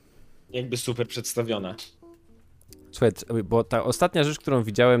jakby super przedstawiona. Słuchaj, bo ta ostatnia rzecz, którą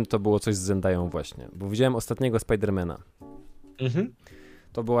widziałem, to było coś z Zendają właśnie, bo widziałem ostatniego Spidermana.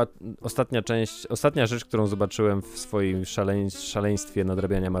 To była ostatnia rzecz, którą zobaczyłem w swoim szaleństwie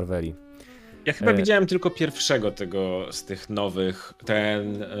nadrabiania Marveli. Ja chyba widziałem tylko pierwszego tego z tych nowych,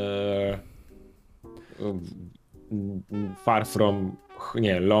 ten Far From,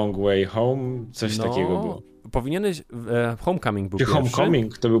 Long Way Home, coś takiego było. Powinieneś, Homecoming był Czy pierwszy.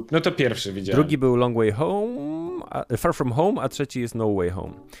 Homecoming to był, no to pierwszy widziałem. Drugi był Long Way Home, Far From Home, a trzeci jest No Way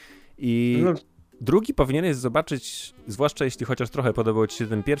Home. I drugi powinieneś zobaczyć, zwłaszcza jeśli chociaż trochę podobał ci się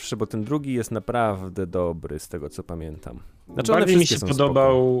ten pierwszy, bo ten drugi jest naprawdę dobry, z tego co pamiętam. Znaczy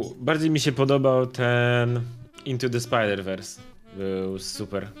bardziej mi się podobał ten Into the Spider-Verse. Był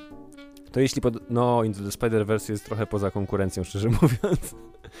super. To jeśli Into the Spider-Verse jest trochę poza konkurencją, szczerze mówiąc.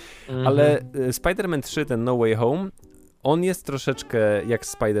 Ale Spider-Man 3, ten No Way Home, on jest troszeczkę jak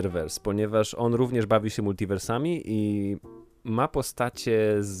Spider-Verse, ponieważ on również bawi się multiversami i ma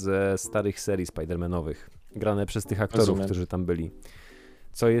postacie ze starych serii Spider-Manowych, grane przez tych aktorów, którzy tam byli.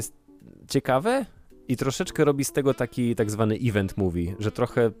 Co jest ciekawe i troszeczkę robi z tego taki tak zwany event movie, że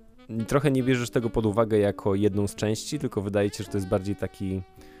trochę nie bierzesz tego pod uwagę jako jedną z części, tylko wydaje ci się, że to jest bardziej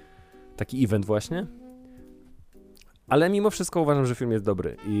taki event właśnie. Ale mimo wszystko uważam, że film jest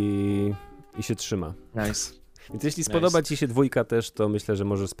dobry i się trzyma. Nice. Więc jeśli spodoba ci się dwójka też, to myślę, że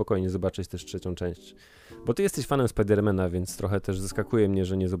możesz spokojnie zobaczyć też trzecią część. Bo ty jesteś fanem Spidermana, więc trochę też zaskakuje mnie,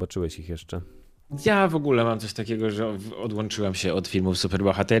 że nie zobaczyłeś ich jeszcze. Ja w ogóle mam coś takiego, że odłączyłem się od filmów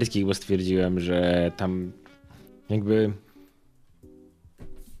superbohaterskich, bo stwierdziłem, że tam jakby...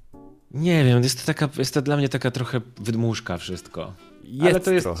 Nie wiem, jest to dla mnie taka trochę wydmuszka wszystko. Ale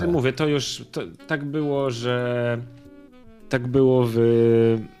to jest, trochę. Mówię, to już tak było, że tak było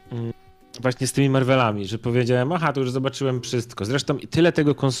właśnie z tymi Marvelami, że powiedziałem, aha, to już zobaczyłem wszystko. Zresztą tyle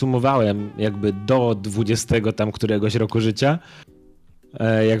tego konsumowałem jakby do 20 tam któregoś roku życia,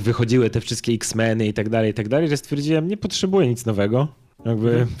 jak wychodziły te wszystkie X-Meny i tak dalej, że stwierdziłem, nie potrzebuję nic nowego.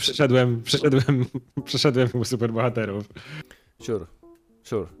 Jakby przeszedłem superbohaterów. Sure.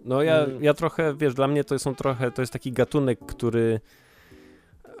 No ja trochę, wiesz, dla mnie to jest taki gatunek, który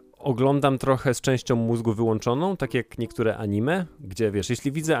oglądam trochę z częścią mózgu wyłączoną, tak jak niektóre anime, gdzie wiesz,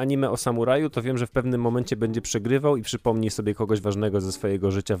 jeśli widzę anime o samuraju, to wiem, że w pewnym momencie będzie przegrywał i przypomni sobie kogoś ważnego ze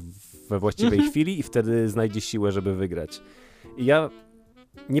swojego życia we właściwej chwili i wtedy znajdzie siłę, żeby wygrać. I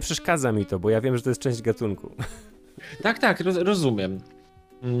nie przeszkadza mi to, bo ja wiem, że to jest część gatunku. Tak, rozumiem.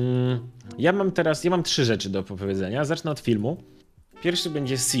 Ja mam 3 rzeczy do powiedzenia. Zacznę od filmu. Pierwszy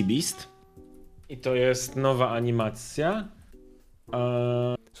będzie Sea Beast i to jest nowa animacja.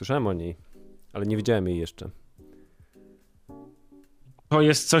 Słyszałem o niej, ale nie widziałem jej jeszcze. To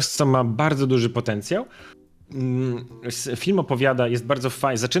jest coś, co ma bardzo duży potencjał. Film opowiada, jest bardzo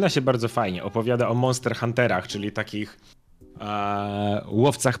fajny, zaczyna się bardzo fajnie. Opowiada o Monster Hunterach, czyli takich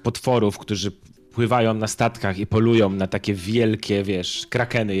łowcach potworów, którzy pływają na statkach i polują na takie wielkie, wiesz,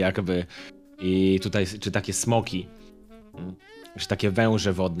 krakeny jakby. I tutaj, czy takie smoki, czy takie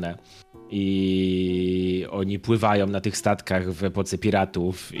węże wodne. I oni pływają na tych statkach w epoce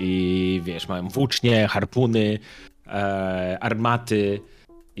piratów i wiesz, mają włócznie, harpuny, armaty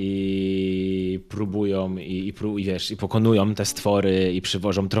i próbują i wiesz, i pokonują te stwory i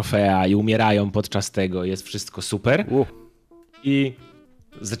przywożą trofea i umierają podczas tego. Jest wszystko super. I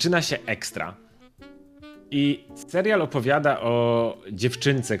zaczyna się ekstra. I serial opowiada o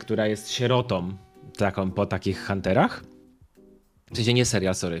dziewczynce, która jest sierotą taką po takich hunterach. W sensie nie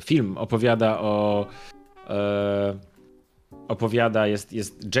serial, sorry. Film opowiada o...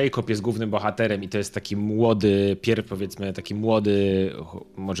 Jacob jest głównym bohaterem i to jest taki młody, powiedzmy, taki młody,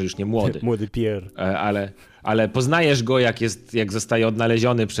 może już nie młody. Młody Pierre. Ale poznajesz go, jak zostaje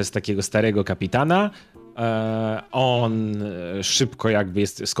odnaleziony przez takiego starego kapitana. On szybko jakby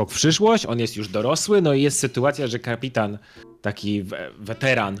jest skok w przyszłość, on jest już dorosły, no i jest sytuacja, że kapitan, taki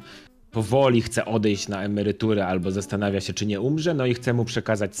weteran, powoli chce odejść na emeryturę albo zastanawia się, czy nie umrze, no i chce mu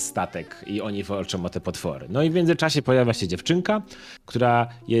przekazać statek i oni walczą o te potwory. No i w międzyczasie pojawia się dziewczynka, która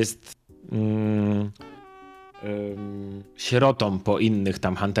jest sierotą po innych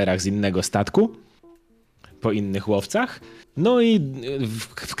tam hunterach z innego statku, po innych łowcach, no i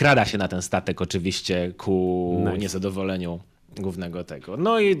wkrada się na ten statek oczywiście ku niezadowoleniu głównego tego.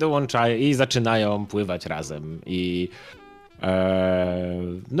 No i dołączają i zaczynają pływać razem i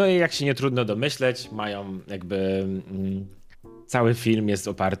no i jak się nie trudno domyśleć, mają jakby cały film jest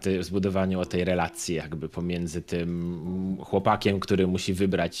oparty w zbudowaniu o tej relacji jakby pomiędzy tym chłopakiem, który musi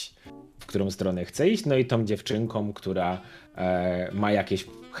wybrać, w którą stronę chce iść, no i tą dziewczynką, która ma jakieś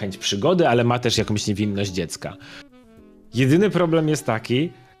chęć przygody, ale ma też jakąś niewinność dziecka. Jedyny problem jest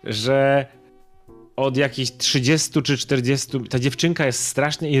taki, że od jakichś 30 czy 40 ta dziewczynka jest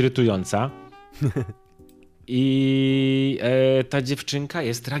strasznie irytująca. I ta dziewczynka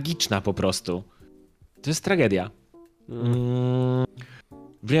jest tragiczna po prostu. To jest tragedia.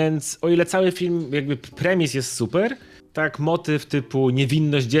 Więc o ile cały film, jakby premis jest super, tak motyw typu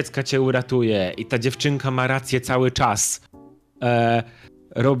niewinność dziecka cię uratuje i ta dziewczynka ma rację cały czas.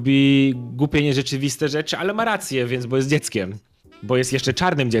 Robi głupie, nierzeczywiste rzeczy, ale ma rację, więc bo jest dzieckiem. Bo jest jeszcze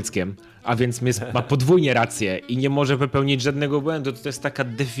czarnym dzieckiem, a więc ma podwójnie rację i nie może popełnić żadnego błędu. To jest taka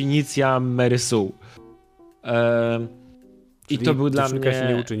definicja Mary Sue. I to był dla mnie... się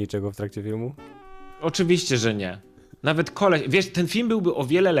nie uczy niczego w trakcie filmu? Oczywiście, że nie. Nawet wiesz, ten film byłby o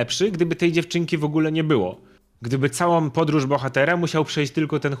wiele lepszy, gdyby tej dziewczynki w ogóle nie było. Gdyby całą podróż bohatera musiał przejść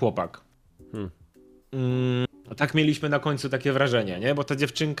tylko ten chłopak. Tak mieliśmy na końcu takie wrażenie, nie? Bo ta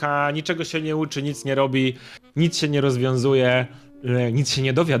dziewczynka niczego się nie uczy, nic nie robi, nic się nie rozwiązuje, nic się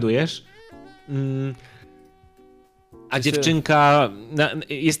nie dowiadujesz. A dziewczynka,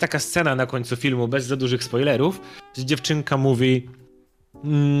 jest taka scena na końcu filmu, bez za dużych spoilerów, że dziewczynka mówi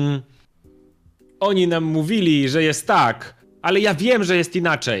oni nam mówili, że jest tak, ale ja wiem, że jest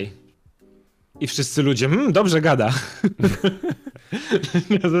inaczej. I wszyscy ludzie, dobrze gada.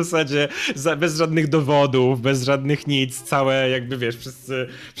 Na zasadzie bez żadnych dowodów, bez żadnych nic, całe jakby wiesz,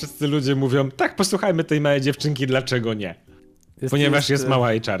 wszyscy ludzie mówią, tak, posłuchajmy tej małej dziewczynki, dlaczego nie? Ponieważ jest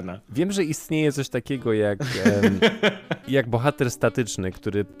mała i czarna. Wiem, że istnieje coś takiego jak bohater statyczny,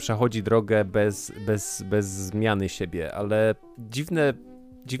 który przechodzi drogę bez zmiany siebie, ale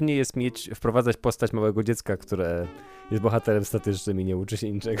dziwnie jest wprowadzać postać małego dziecka, które jest bohaterem statycznym i nie uczy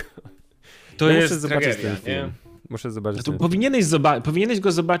się niczego. Muszę zobaczyć ten film. Nie? Muszę zobaczyć ten film. Powinieneś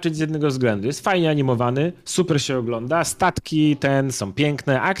go zobaczyć z jednego względu. Jest fajnie animowany, super się ogląda, statki są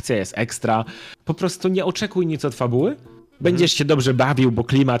piękne, akcja jest ekstra. Po prostu nie oczekuj nic od fabuły. Będziesz się dobrze bawił, bo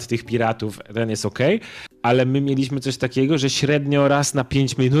klimat tych piratów, ten jest okej, ale my mieliśmy coś takiego, że średnio raz na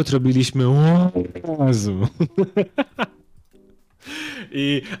 5 minut robiliśmy Jezu.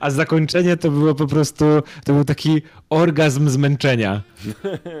 A zakończenie to było po prostu, to był taki orgazm zmęczenia.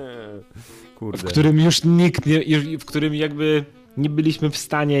 Kurde. W którym już nikt nie, w którym jakby nie byliśmy w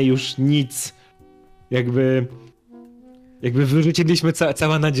stanie już nic, jakby wyrzuciliśmy,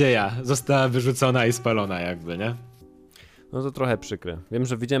 cała nadzieja została wyrzucona i spalona jakby, nie? No to trochę przykre. Wiem,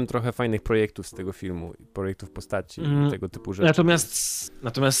 że widziałem trochę fajnych projektów z tego filmu, projektów postaci i tego typu rzeczy.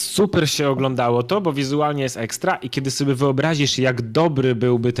 Natomiast super się oglądało to, bo wizualnie jest ekstra i kiedy sobie wyobrazisz, jak dobry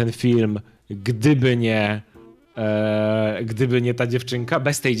byłby ten film, gdyby nie gdyby nie ta dziewczynka,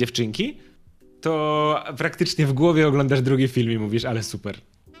 bez tej dziewczynki, to praktycznie w głowie oglądasz drugi film i mówisz, ale super.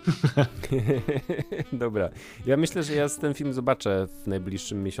 Dobra. Ja myślę, że ja ten film zobaczę w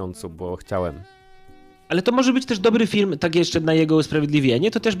najbliższym miesiącu, bo chciałem. Ale to może być też dobry film, tak jeszcze na jego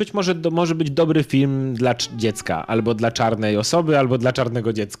usprawiedliwienie, to też może być dobry film dla dziecka, albo dla czarnej osoby, albo dla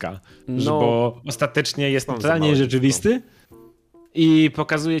czarnego dziecka. No, bo ostatecznie jest totalnie rzeczywisty i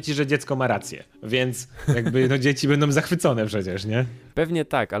pokazuje ci, że dziecko ma rację. Więc jakby no, dzieci będą zachwycone przecież, nie? Pewnie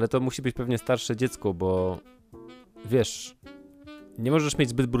tak, ale to musi być pewnie starsze dziecko, bo wiesz, nie możesz mieć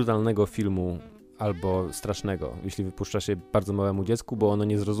zbyt brutalnego filmu albo strasznego, jeśli wypuszczasz je bardzo małemu dziecku, bo ono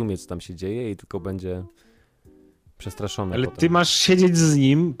nie zrozumie, co tam się dzieje i tylko będzie przestraszone. Ale potem. ty masz siedzieć z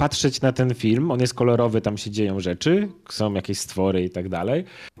nim, patrzeć na ten film, on jest kolorowy, tam się dzieją rzeczy, są jakieś stwory i tak dalej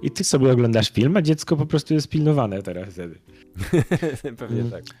i ty sobie oglądasz film, a dziecko po prostu jest pilnowane teraz wtedy. Pewnie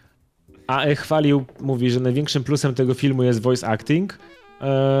tak. A mówi, że największym plusem tego filmu jest voice acting.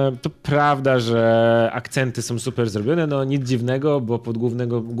 To prawda, że akcenty są super zrobione, no nic dziwnego, bo pod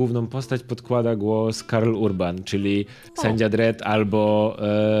główną postać podkłada głos Karl Urban, czyli sędzia Dredd albo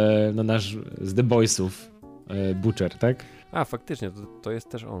no nasz z The Boysów Butcher, tak? A, faktycznie, to jest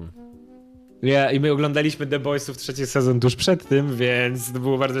też on. I my oglądaliśmy The Boysów trzeci sezon tuż przed tym, więc to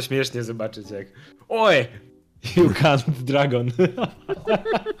było bardzo śmiesznie zobaczyć jak oj, you can't dragon.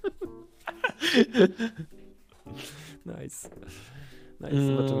 Nice,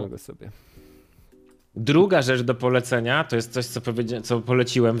 zobaczymy go sobie. Druga rzecz do polecenia, to jest coś, co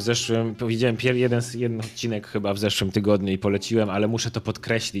poleciłem w zeszłym, powiedziałem jeden odcinek chyba w zeszłym tygodniu i poleciłem, ale muszę to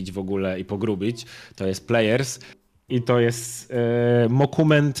podkreślić w ogóle i pogrubić. To jest Players i to jest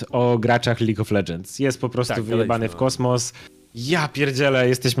dokument o graczach League of Legends. Jest po prostu wyjebany w kosmos. Ja pierdzielę,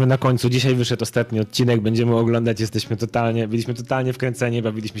 jesteśmy na końcu. Dzisiaj wyszedł ostatni odcinek, będziemy oglądać, byliśmy totalnie wkręceni,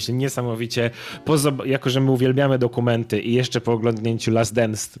 bawiliśmy się niesamowicie. Jako, że my uwielbiamy dokumenty i jeszcze po oglądnięciu Last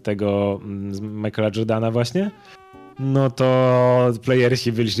Dance tego Michaela Jordana właśnie, no to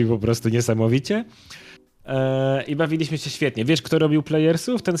Playersi byli po prostu niesamowicie. I bawiliśmy się świetnie. Wiesz, kto robił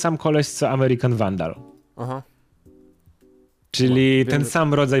Playersów? Ten sam koleś, co American Vandal. Aha. Czyli ten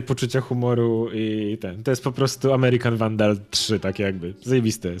sam rodzaj poczucia humoru i to jest po prostu American Vandal 3, tak jakby.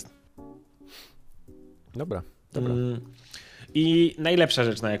 Zajebiste jest. Dobra. I najlepsza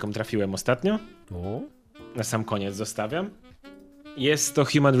rzecz, na jaką trafiłem ostatnio, O? na sam koniec zostawiam, jest to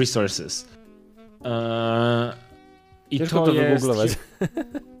Human Resources. I ciężko to wygooglować.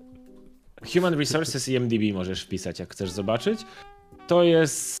 Human Resources i IMDb możesz wpisać, jak chcesz zobaczyć. To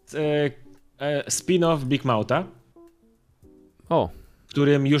jest spin-off Big Moutha. O. W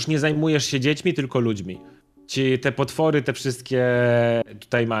którym już nie zajmujesz się dziećmi, tylko ludźmi. Ci te potwory, te wszystkie,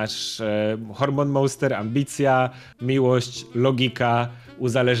 tutaj masz hormon monster, ambicja, miłość, logika,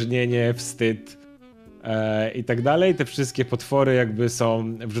 uzależnienie, wstyd i tak dalej. Te wszystkie potwory jakby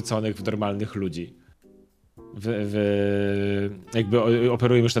są wrzuconych w normalnych ludzi. Jakby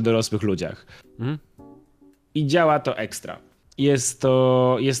operują już na dorosłych ludziach. I działa to ekstra. Jest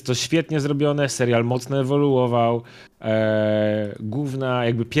to świetnie zrobione, serial mocno ewoluował. Główna,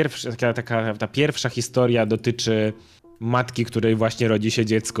 jakby ta pierwsza historia dotyczy matki, której właśnie rodzi się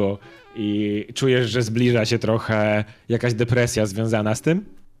dziecko i czujesz, że zbliża się trochę jakaś depresja związana z tym.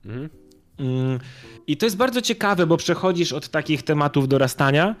 I to jest bardzo ciekawe, bo przechodzisz od takich tematów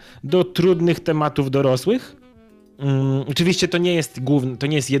dorastania do trudnych tematów dorosłych. Oczywiście to nie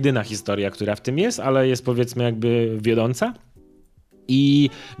jest jedyna historia, która w tym jest, ale jest powiedzmy jakby wiodąca. I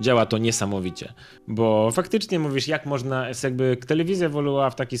działa to niesamowicie, bo faktycznie mówisz, jak można, jakby telewizja ewoluowała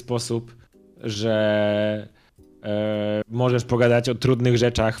w taki sposób, że możesz pogadać o trudnych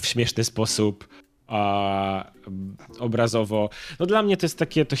rzeczach w śmieszny sposób, obrazowo. No dla mnie to jest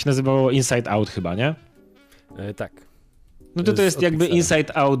takie, to się nazywało Inside Out chyba, nie? Tak. No to jest jakby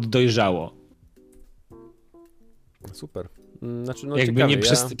Inside Out dojrzało. Super. Znaczy, no jakby ciekawie,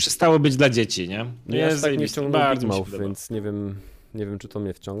 przestało być dla dzieci, nie? No ja tak nie wciągnął Big Mouth, podoba. więc nie wiem, czy to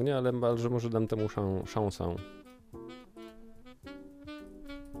mnie wciągnie, ale że może dam temu szansę.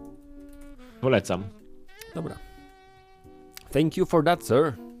 Polecam. Dobra. Thank you for that,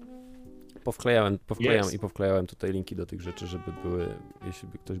 sir. Powklejałem tutaj linki do tych rzeczy, żeby były, jeśli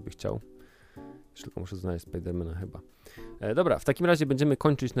by ktoś by chciał. Już tylko muszę znaleźć Spidermana chyba. Dobra, w takim razie będziemy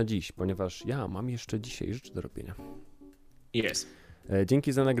kończyć na dziś, ponieważ ja mam jeszcze dzisiaj rzeczy do robienia. Jest.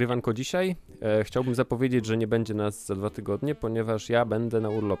 Dzięki za nagrywanko dzisiaj. Chciałbym zapowiedzieć, że nie będzie nas za 2 tygodnie, ponieważ ja będę na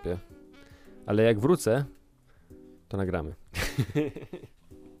urlopie. Ale jak wrócę, to nagramy.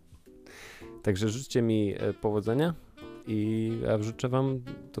 Także życzcie mi powodzenia i ja życzę wam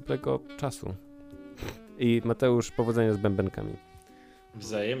dobrego czasu. I Mateusz, powodzenia z bębenkami.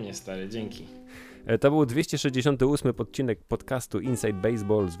 Wzajemnie, stary, dzięki. To był 268 odcinek podcastu Inside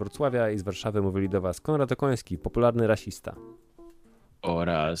Baseball z Wrocławia i z Warszawy. Mówili do was Konrad Okoński, popularny rasista.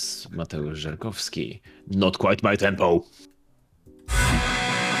 Oraz Mateusz Żerkowski. Not quite my tempo.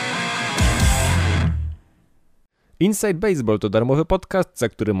 Inside Baseball to darmowy podcast, za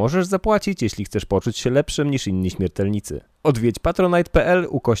który możesz zapłacić, jeśli chcesz poczuć się lepszym niż inni śmiertelnicy. Odwiedź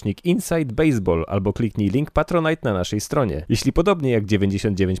patronite.pl/Inside Baseball albo kliknij link Patronite na naszej stronie. Jeśli podobnie jak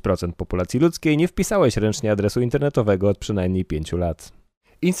 99% populacji ludzkiej nie wpisałeś ręcznie adresu internetowego od przynajmniej 5 lat.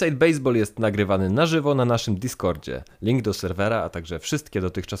 Inside Baseball jest nagrywany na żywo na naszym Discordzie. Link do serwera, a także wszystkie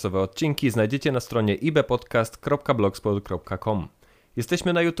dotychczasowe odcinki znajdziecie na stronie ibpodcast.blogspot.com.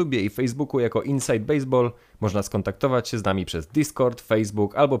 Jesteśmy na YouTubie i Facebooku jako Inside Baseball. Można skontaktować się z nami przez Discord,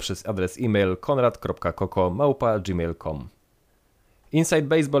 Facebook albo przez adres e-mail konrad.koko@gmail.com. Inside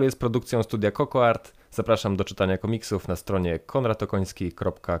Baseball jest produkcją studia CocoArt. Zapraszam do czytania komiksów na stronie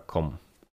konradokoński.com.